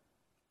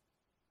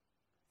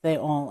 They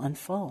all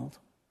unfold.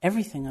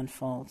 Everything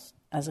unfolds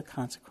as a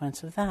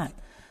consequence of that.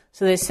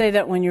 So they say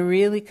that when you're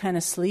really kind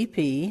of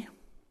sleepy,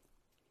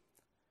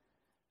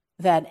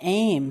 that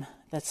aim,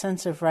 that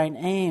sense of right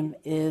aim,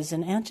 is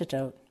an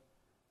antidote.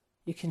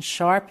 You can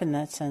sharpen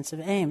that sense of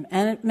aim.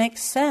 And it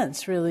makes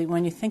sense, really,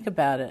 when you think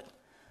about it.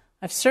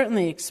 I've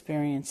certainly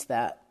experienced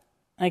that.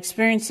 I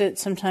experience it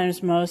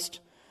sometimes most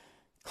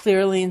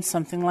clearly in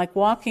something like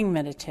walking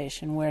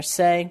meditation, where,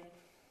 say,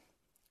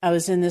 I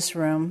was in this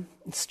room,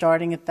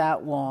 starting at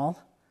that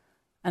wall,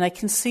 and I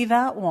can see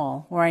that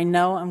wall where I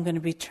know I'm going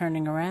to be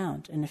turning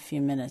around in a few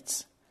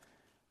minutes.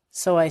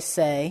 So I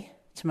say,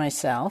 to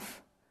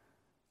myself,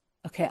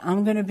 okay,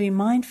 I'm going to be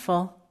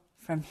mindful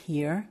from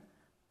here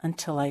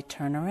until I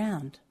turn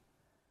around.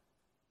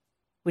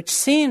 Which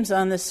seems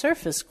on the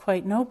surface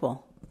quite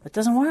noble. It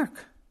doesn't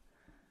work.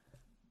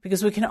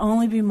 Because we can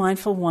only be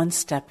mindful one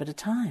step at a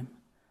time.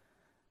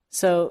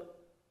 So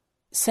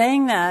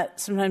saying that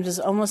sometimes is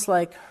almost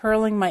like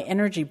hurling my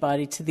energy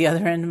body to the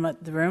other end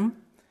of the room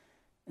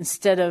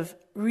instead of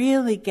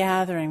really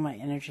gathering my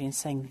energy and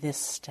saying this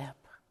step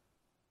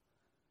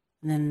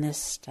and then this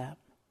step.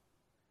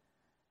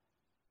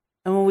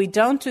 And when we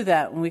don't do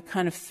that, when we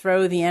kind of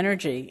throw the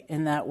energy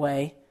in that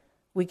way,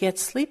 we get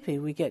sleepy,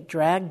 we get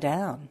dragged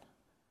down.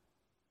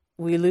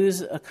 We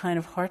lose a kind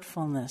of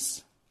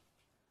heartfulness.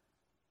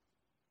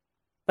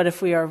 But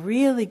if we are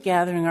really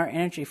gathering our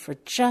energy for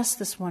just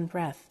this one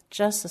breath,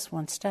 just this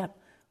one step,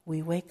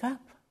 we wake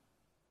up.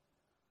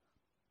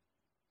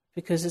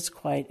 Because it's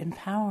quite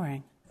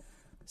empowering.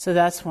 So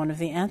that's one of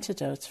the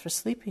antidotes for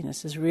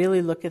sleepiness, is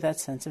really look at that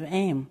sense of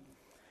aim.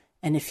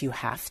 And if you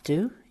have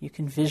to, you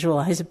can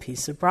visualize a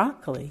piece of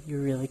broccoli.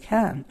 You really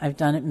can. I've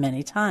done it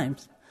many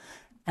times.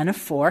 And a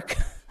fork.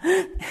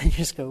 And you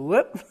just go,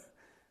 whoop.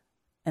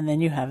 And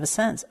then you have a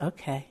sense,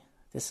 okay,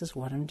 this is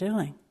what I'm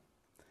doing.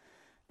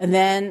 And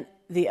then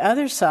the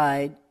other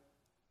side,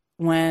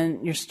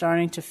 when you're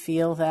starting to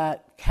feel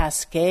that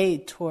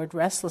cascade toward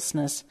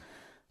restlessness,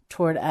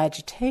 toward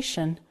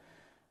agitation,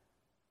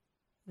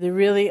 they're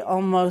really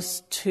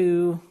almost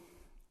two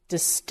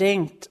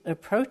distinct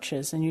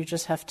approaches, and you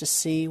just have to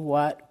see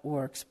what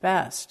works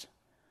best.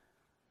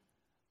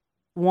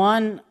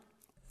 One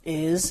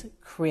is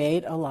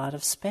create a lot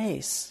of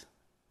space,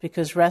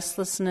 because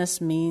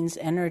restlessness means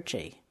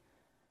energy.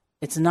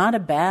 It's not a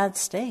bad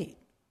state.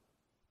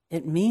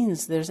 It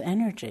means there's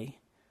energy.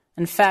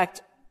 In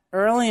fact,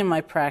 early in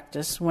my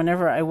practice,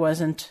 whenever I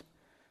wasn't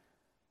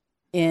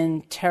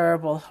in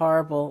terrible,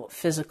 horrible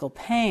physical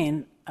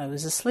pain, I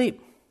was asleep.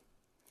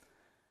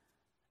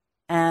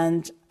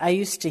 And I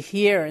used to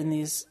hear in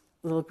these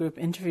little group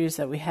interviews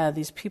that we had,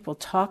 these people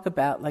talk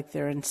about like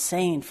their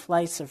insane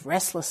flights of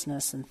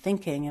restlessness and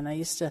thinking, and I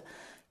used to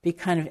be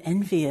kind of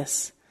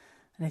envious.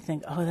 And I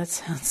think, oh, that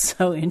sounds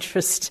so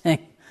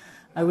interesting.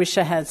 I wish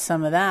I had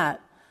some of that.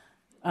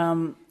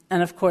 And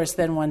of course,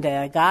 then one day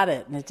I got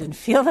it, and it didn't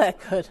feel that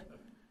good.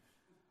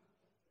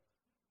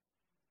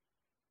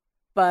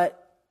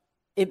 But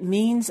it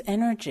means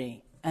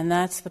energy, and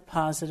that's the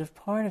positive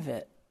part of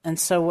it. And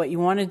so what you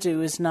want to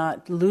do is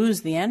not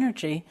lose the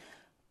energy,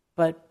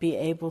 but be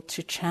able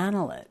to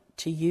channel it,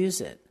 to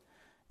use it.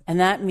 And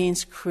that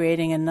means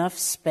creating enough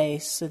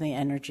space so the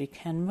energy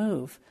can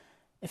move.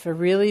 If a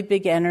really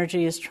big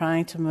energy is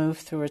trying to move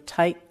through a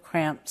tight,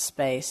 cramped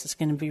space, it's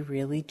going to be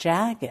really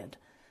jagged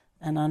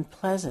and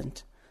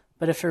unpleasant.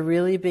 But if a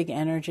really big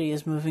energy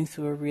is moving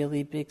through a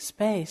really big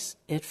space,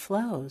 it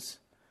flows.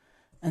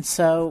 And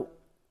so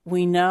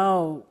we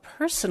know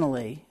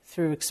personally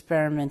through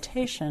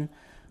experimentation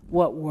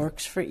what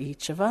works for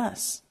each of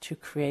us to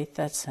create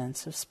that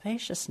sense of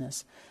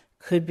spaciousness.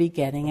 Could be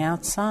getting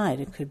outside.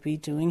 It could be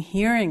doing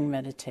hearing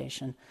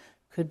meditation.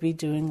 Could be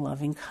doing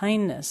loving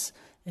kindness.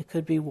 It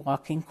could be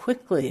walking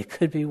quickly. It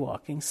could be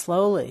walking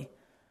slowly.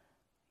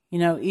 You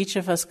know, each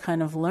of us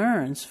kind of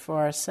learns for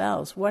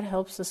ourselves what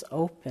helps us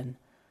open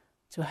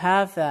to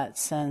have that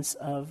sense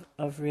of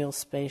real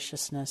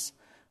spaciousness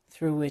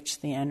through which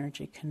the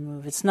energy can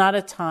move. It's not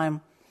a time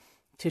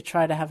to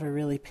try to have a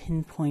really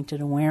pinpointed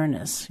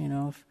awareness, you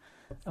know,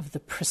 of the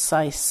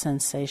precise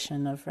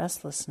sensation of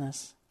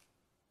restlessness.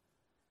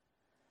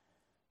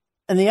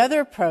 And the other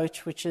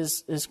approach, which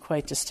is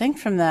quite distinct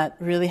from that,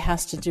 really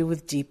has to do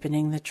with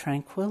deepening the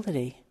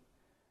tranquility,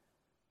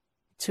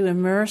 to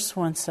immerse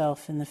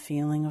oneself in the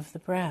feeling of the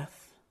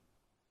breath,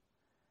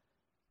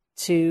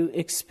 to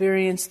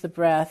experience the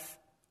breath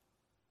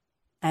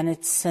and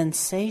its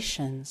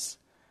sensations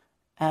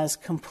as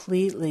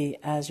completely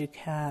as you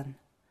can.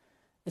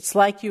 It's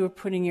like you were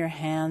putting your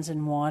hands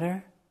in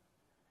water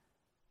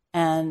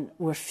and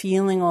we're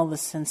feeling all the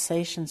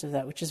sensations of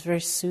that, which is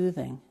very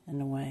soothing in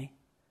a way.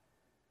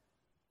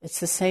 It's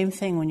the same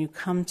thing when you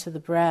come to the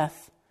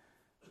breath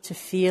to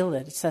feel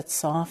it. It's that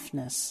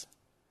softness,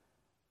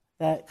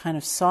 that kind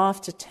of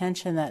soft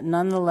attention that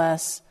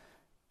nonetheless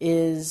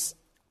is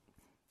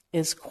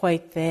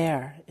quite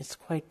there. It's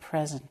quite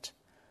present.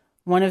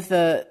 One of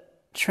the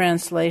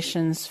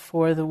translations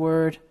for the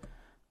word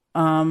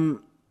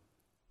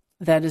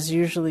that is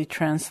usually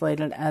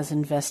translated as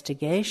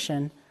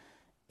investigation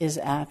is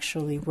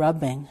actually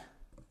rubbing.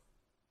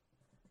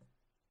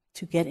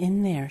 To get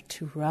in there,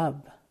 to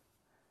rub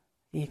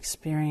the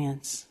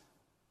experience.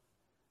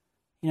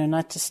 You know,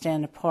 not to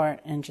stand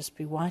apart and just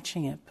be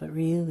watching it, but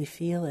really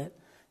feel it.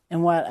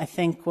 And what I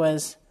think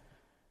was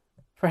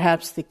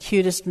perhaps the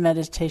cutest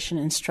meditation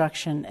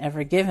instruction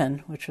ever given,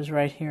 which was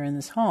right here in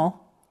this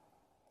hall,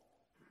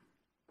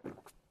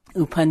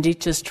 U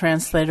Pandita's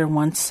translator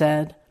once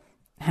said,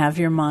 "Have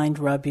your mind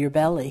rub your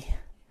belly,"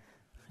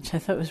 which I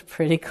thought was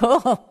pretty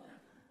cool.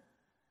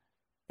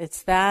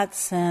 It's that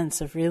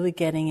sense of really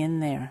getting in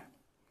there,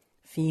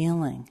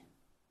 feeling,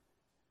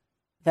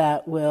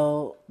 that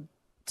will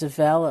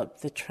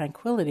develop the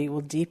tranquility,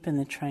 will deepen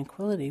the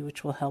tranquility,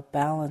 which will help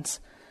balance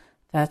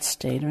that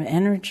state of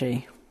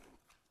energy.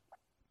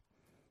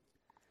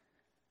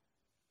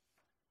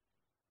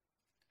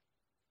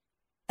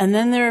 And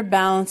then there are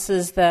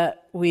balances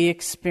that we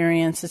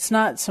experience. It's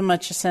not so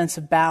much a sense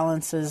of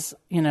balance as,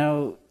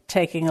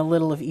 taking a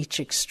little of each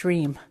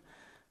extreme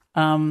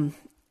and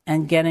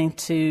getting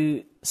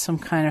to some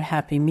kind of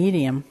happy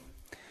medium,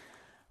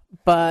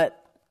 but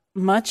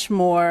much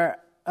more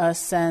a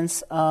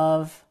sense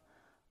of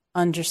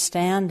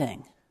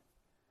understanding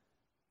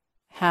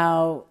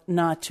how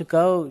not to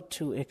go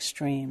to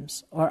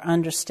extremes, or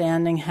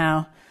understanding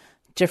how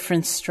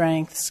different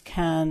strengths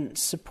can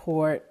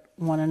support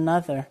one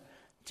another,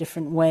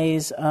 different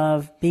ways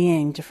of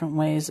being, different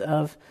ways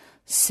of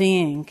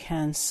seeing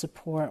can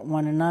support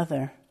one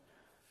another.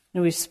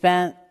 We've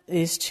spent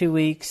these 2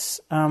 weeks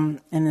in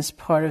this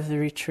part of the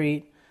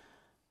retreat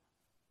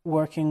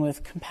working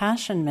with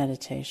compassion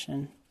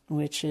meditation,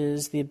 which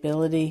is the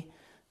ability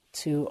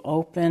to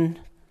open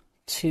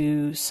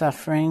to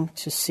suffering,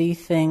 to see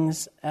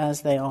things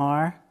as they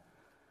are,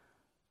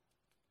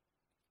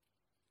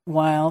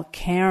 while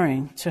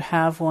caring, to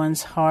have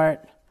one's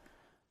heart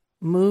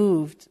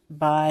moved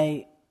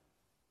by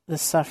the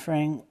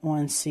suffering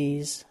one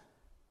sees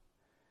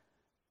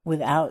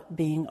without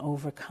being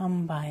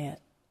overcome by it,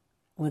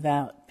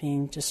 without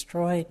being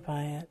destroyed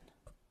by it.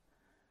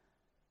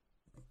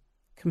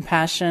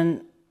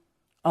 Compassion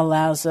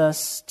allows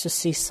us to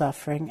see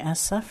suffering as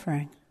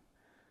suffering.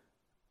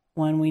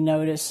 When we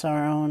notice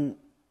our own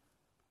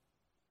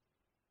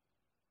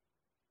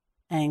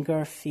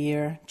anger,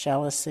 fear,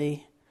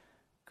 jealousy,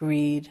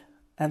 greed,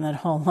 and that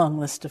whole long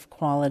list of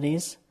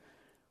qualities,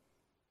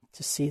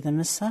 to see them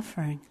as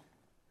suffering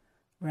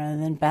rather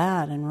than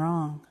bad and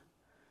wrong.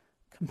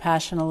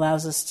 Compassion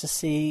allows us to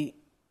see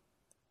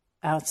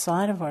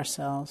outside of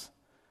ourselves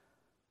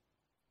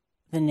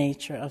the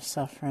nature of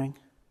suffering.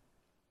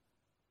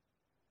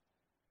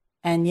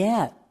 And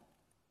yet,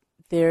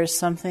 there's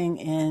something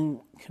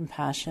in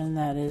compassion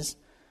that is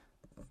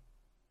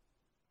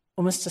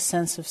almost a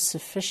sense of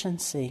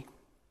sufficiency,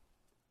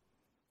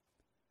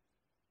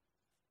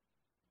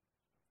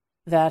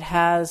 that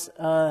has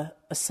a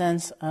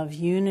sense of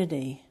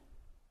unity,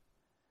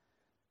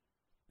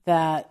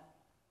 that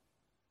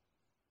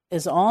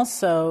is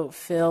also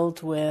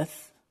filled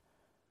with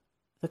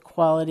the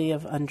quality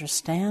of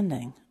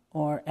understanding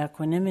or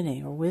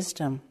equanimity or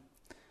wisdom,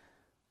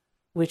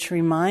 which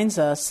reminds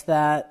us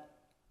that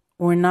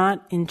we're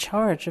not in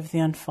charge of the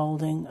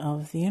unfolding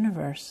of the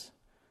universe,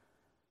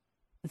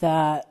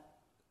 that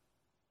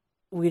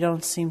we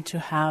don't seem to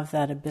have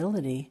that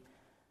ability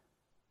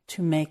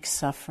to make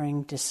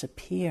suffering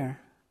disappear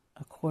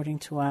according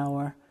to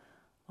our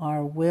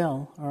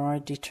will or our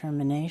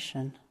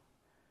determination.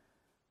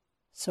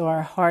 So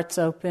our heart's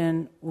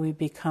open, we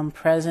become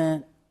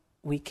present,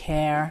 we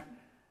care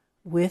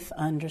with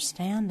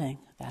understanding.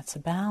 That's a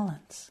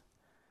balance.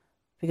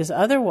 Because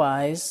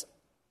otherwise,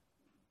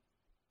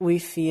 we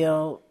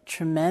feel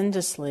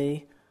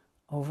tremendously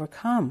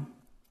overcome.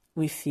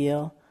 We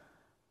feel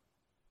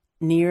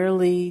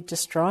nearly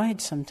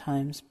destroyed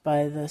sometimes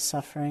by the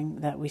suffering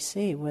that we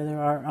see, whether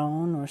our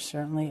own or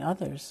certainly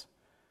others,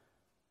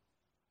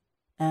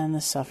 and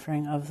the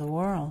suffering of the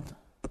world.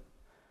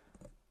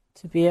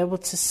 To be able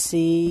to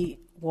see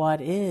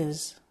what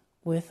is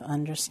with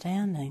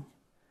understanding.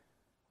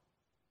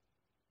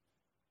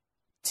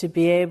 To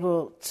be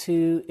able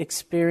to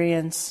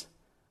experience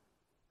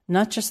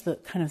not just the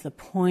kind of the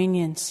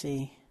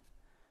poignancy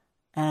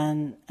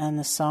and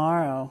the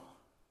sorrow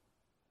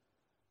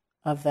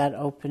of that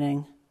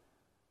opening,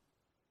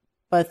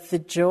 but the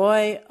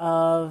joy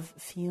of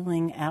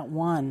feeling at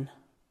one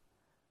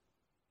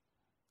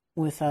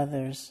with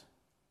others.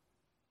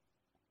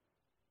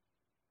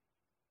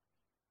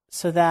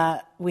 So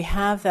that we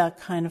have that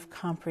kind of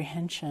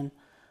comprehension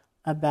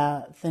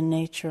about the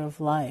nature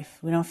of life.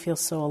 We don't feel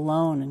so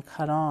alone and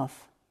cut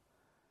off.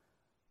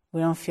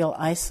 We don't feel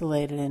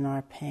isolated in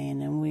our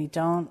pain, and we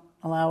don't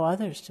allow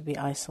others to be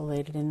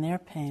isolated in their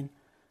pain,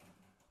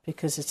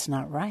 because it's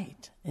not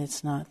right.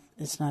 It's not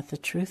the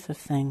truth of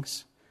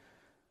things.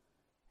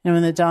 And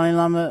when the Dalai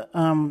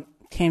Lama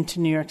came to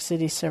New York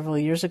City several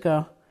years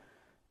ago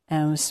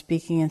and was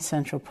speaking in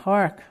Central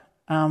Park,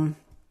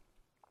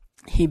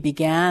 he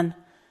began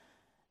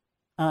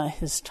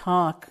his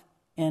talk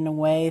in a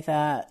way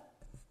that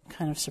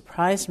kind of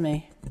surprised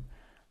me,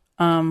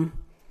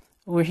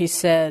 where he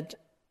said,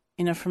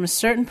 from a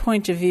certain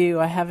point of view,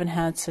 I haven't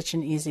had such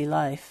an easy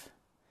life.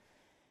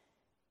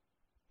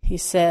 He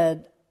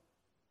said,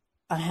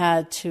 I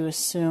had to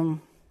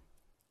assume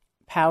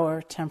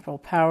power, temporal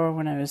power,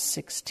 when I was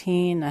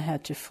 16. I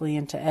had to flee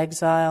into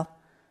exile.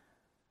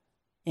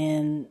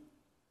 In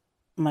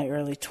my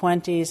early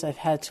 20s, I've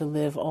had to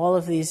live all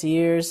of these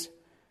years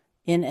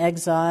in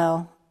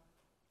exile,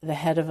 the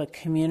head of a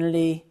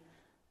community,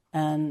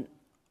 and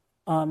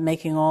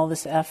making all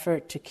this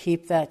effort to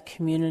keep that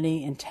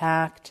community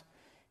intact.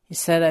 He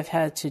said, I've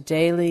had to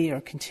daily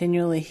or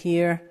continually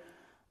hear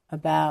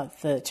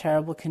about the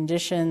terrible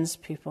conditions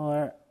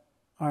people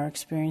are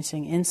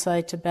experiencing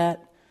inside Tibet,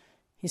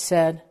 he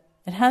said,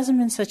 it hasn't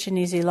been such an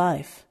easy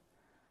life.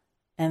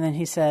 And then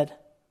he said,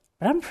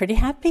 but I'm pretty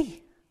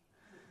happy.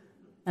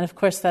 And of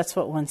course, that's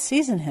what one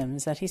sees in him,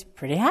 is that he's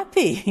pretty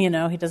happy. He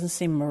doesn't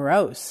seem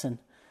morose and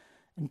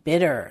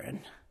bitter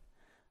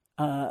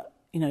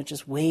and,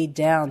 just weighed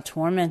down,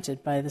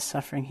 tormented by the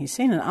suffering he's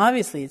seen. And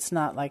obviously, it's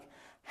not like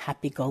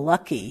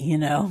happy-go-lucky,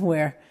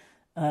 where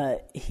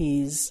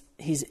he's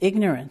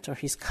ignorant or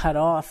he's cut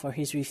off or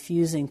he's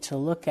refusing to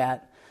look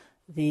at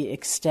the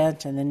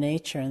extent and the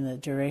nature and the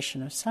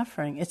duration of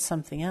suffering. It's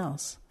something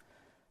else.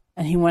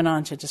 And he went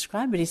on to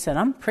describe it. He said,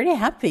 I'm pretty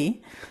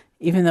happy,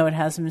 even though it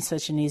hasn't been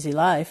such an easy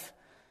life,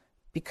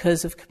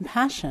 because of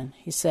compassion.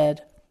 He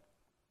said,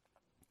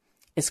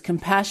 it's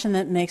compassion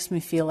that makes me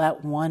feel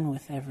at one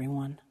with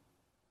everyone.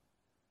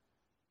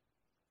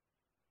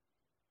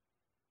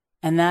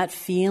 And that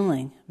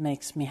feeling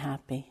makes me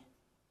happy.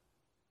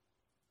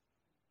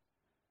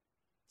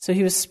 So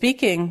he was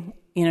speaking,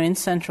 in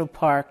Central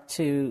Park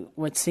to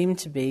what seemed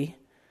to be,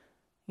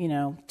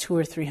 200,000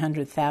 or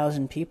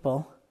 300,000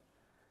 people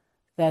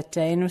that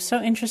day. And it was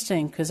so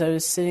interesting because I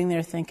was sitting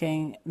there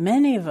thinking,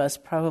 many of us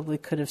probably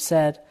could have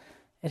said,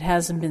 it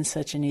hasn't been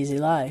such an easy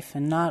life.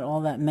 And not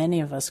all that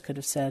many of us could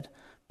have said,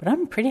 but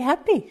I'm pretty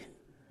happy.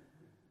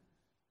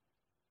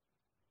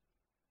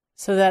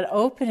 So that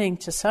opening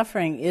to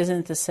suffering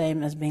isn't the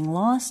same as being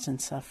lost in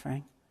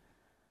suffering.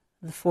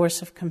 The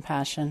force of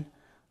compassion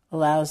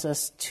allows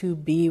us to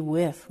be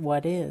with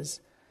what is,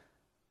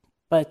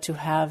 but to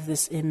have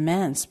this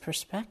immense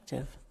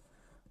perspective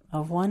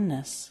of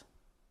oneness,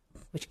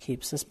 which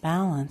keeps us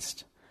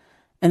balanced.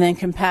 And then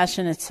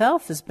compassion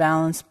itself is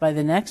balanced by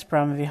the next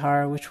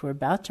Brahmavihara, which we're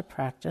about to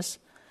practice,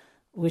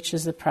 which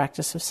is the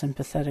practice of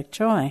sympathetic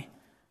joy,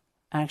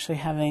 actually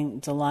having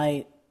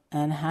delight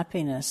and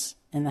happiness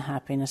in the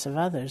happiness of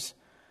others,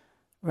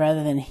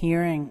 rather than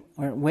hearing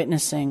or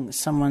witnessing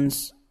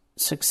someone's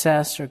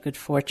success or good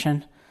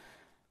fortune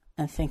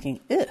and thinking,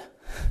 ugh,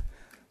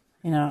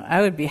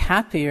 I would be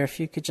happier if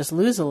you could just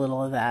lose a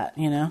little of that,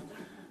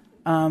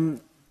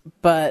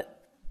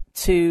 but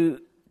to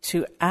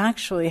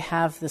actually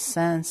have the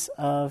sense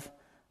of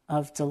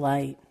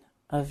delight,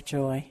 of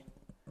joy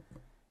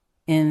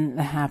in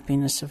the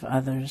happiness of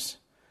others.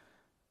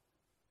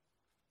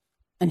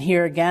 And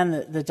here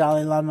again, the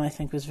Dalai Lama, I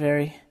think, was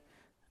very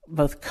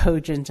both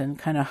cogent and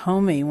kind of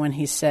homey when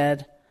he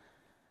said,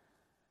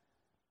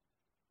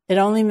 it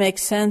only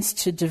makes sense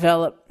to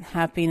develop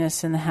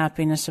happiness in the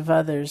happiness of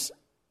others,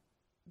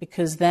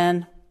 because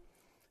then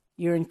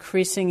you're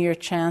increasing your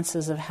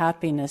chances of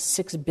happiness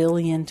 6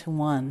 billion to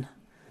 1.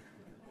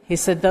 He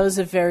said those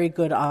are very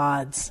good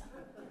odds.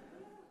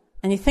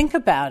 And you think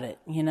about it,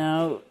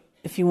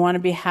 if you want to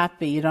be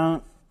happy, you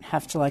don't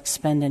have to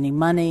spend any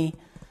money,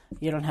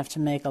 you don't have to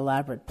make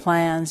elaborate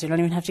plans, you don't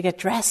even have to get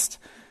dressed.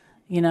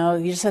 You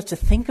just have to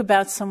think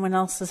about someone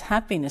else's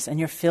happiness and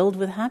you're filled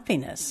with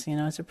happiness.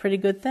 It's a pretty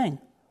good thing.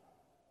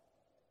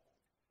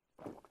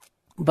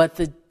 But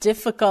the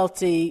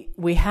difficulty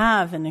we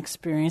have in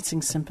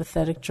experiencing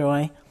sympathetic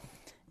joy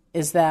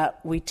is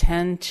that we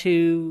tend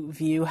to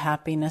view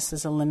happiness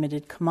as a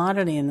limited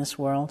commodity in this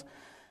world,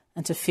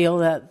 and to feel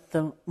that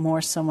the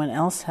more someone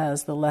else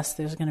has, the less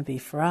there's going to be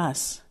for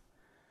us.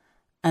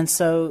 And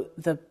so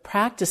the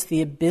practice,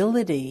 the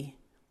ability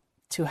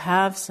to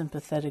have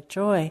sympathetic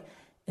joy,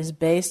 is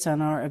based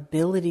on our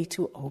ability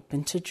to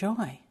open to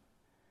joy,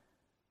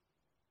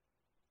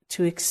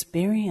 to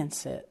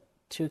experience it,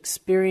 to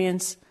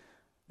experience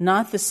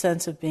not the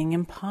sense of being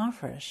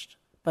impoverished,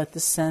 but the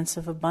sense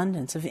of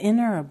abundance, of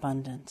inner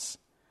abundance.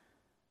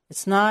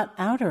 It's not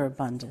outer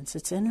abundance,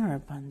 it's inner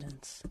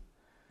abundance.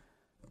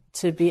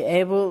 To be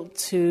able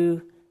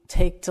to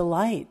take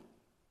delight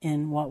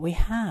in what we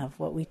have,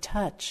 what we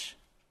touch,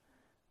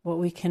 what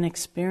we can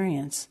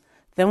experience.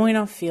 Then we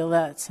don't feel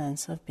that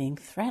sense of being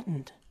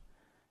threatened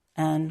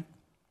and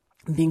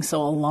being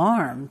so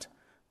alarmed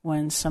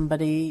when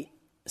somebody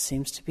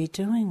seems to be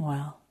doing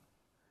well.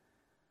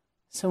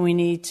 So we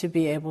need to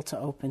be able to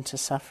open to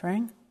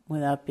suffering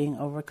without being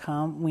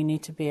overcome. We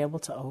need to be able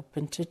to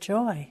open to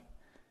joy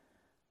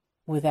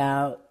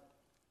without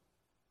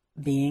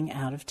being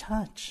out of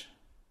touch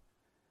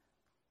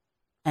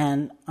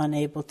and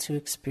unable to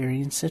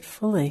experience it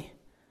fully.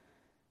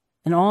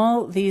 In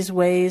all these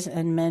ways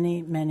and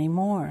many, many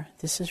more,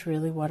 this is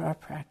really what our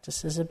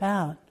practice is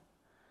about.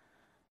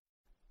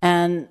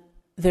 And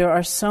there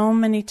are so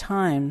many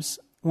times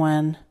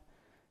when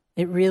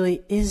it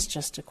really is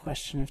just a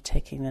question of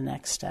taking the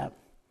next step,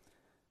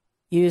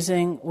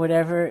 using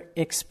whatever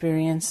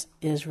experience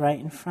is right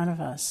in front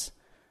of us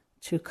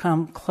to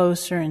come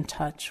closer in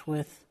touch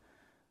with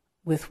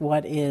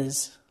what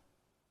is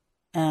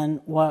and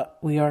what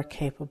we are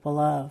capable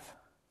of.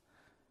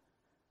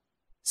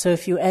 So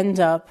if you end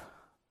up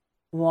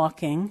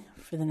walking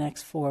for the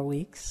next 4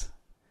 weeks,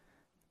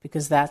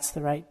 because that's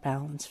the right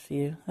balance for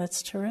you,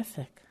 that's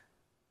terrific.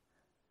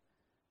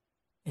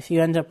 If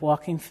you end up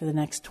walking for the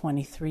next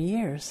 23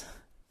 years,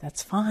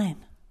 that's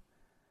fine.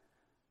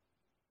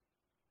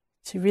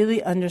 to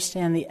really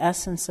understand the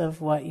essence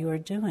of what you are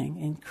doing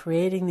in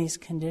creating these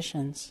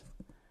conditions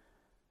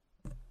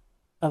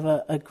of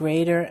a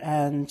greater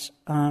and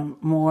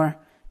more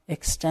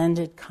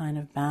extended kind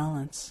of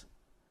balance.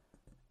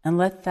 And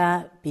let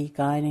that be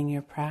guiding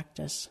your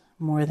practice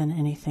more than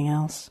anything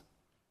else.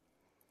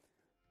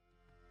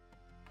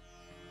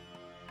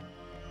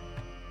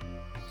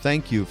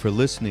 Thank you for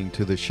listening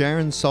to the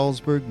Sharon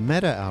Salzberg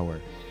Metta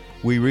Hour.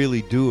 We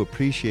really do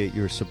appreciate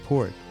your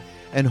support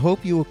and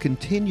hope you will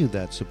continue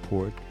that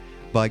support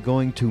by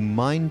going to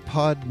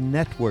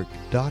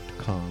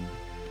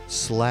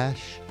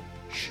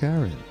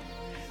mindpodnetwork.com/Sharon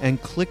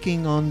and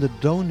clicking on the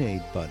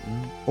donate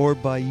button, or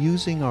by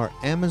using our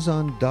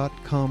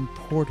Amazon.com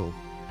portal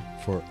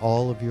for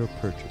all of your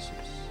purchases.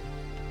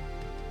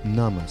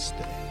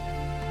 Namaste.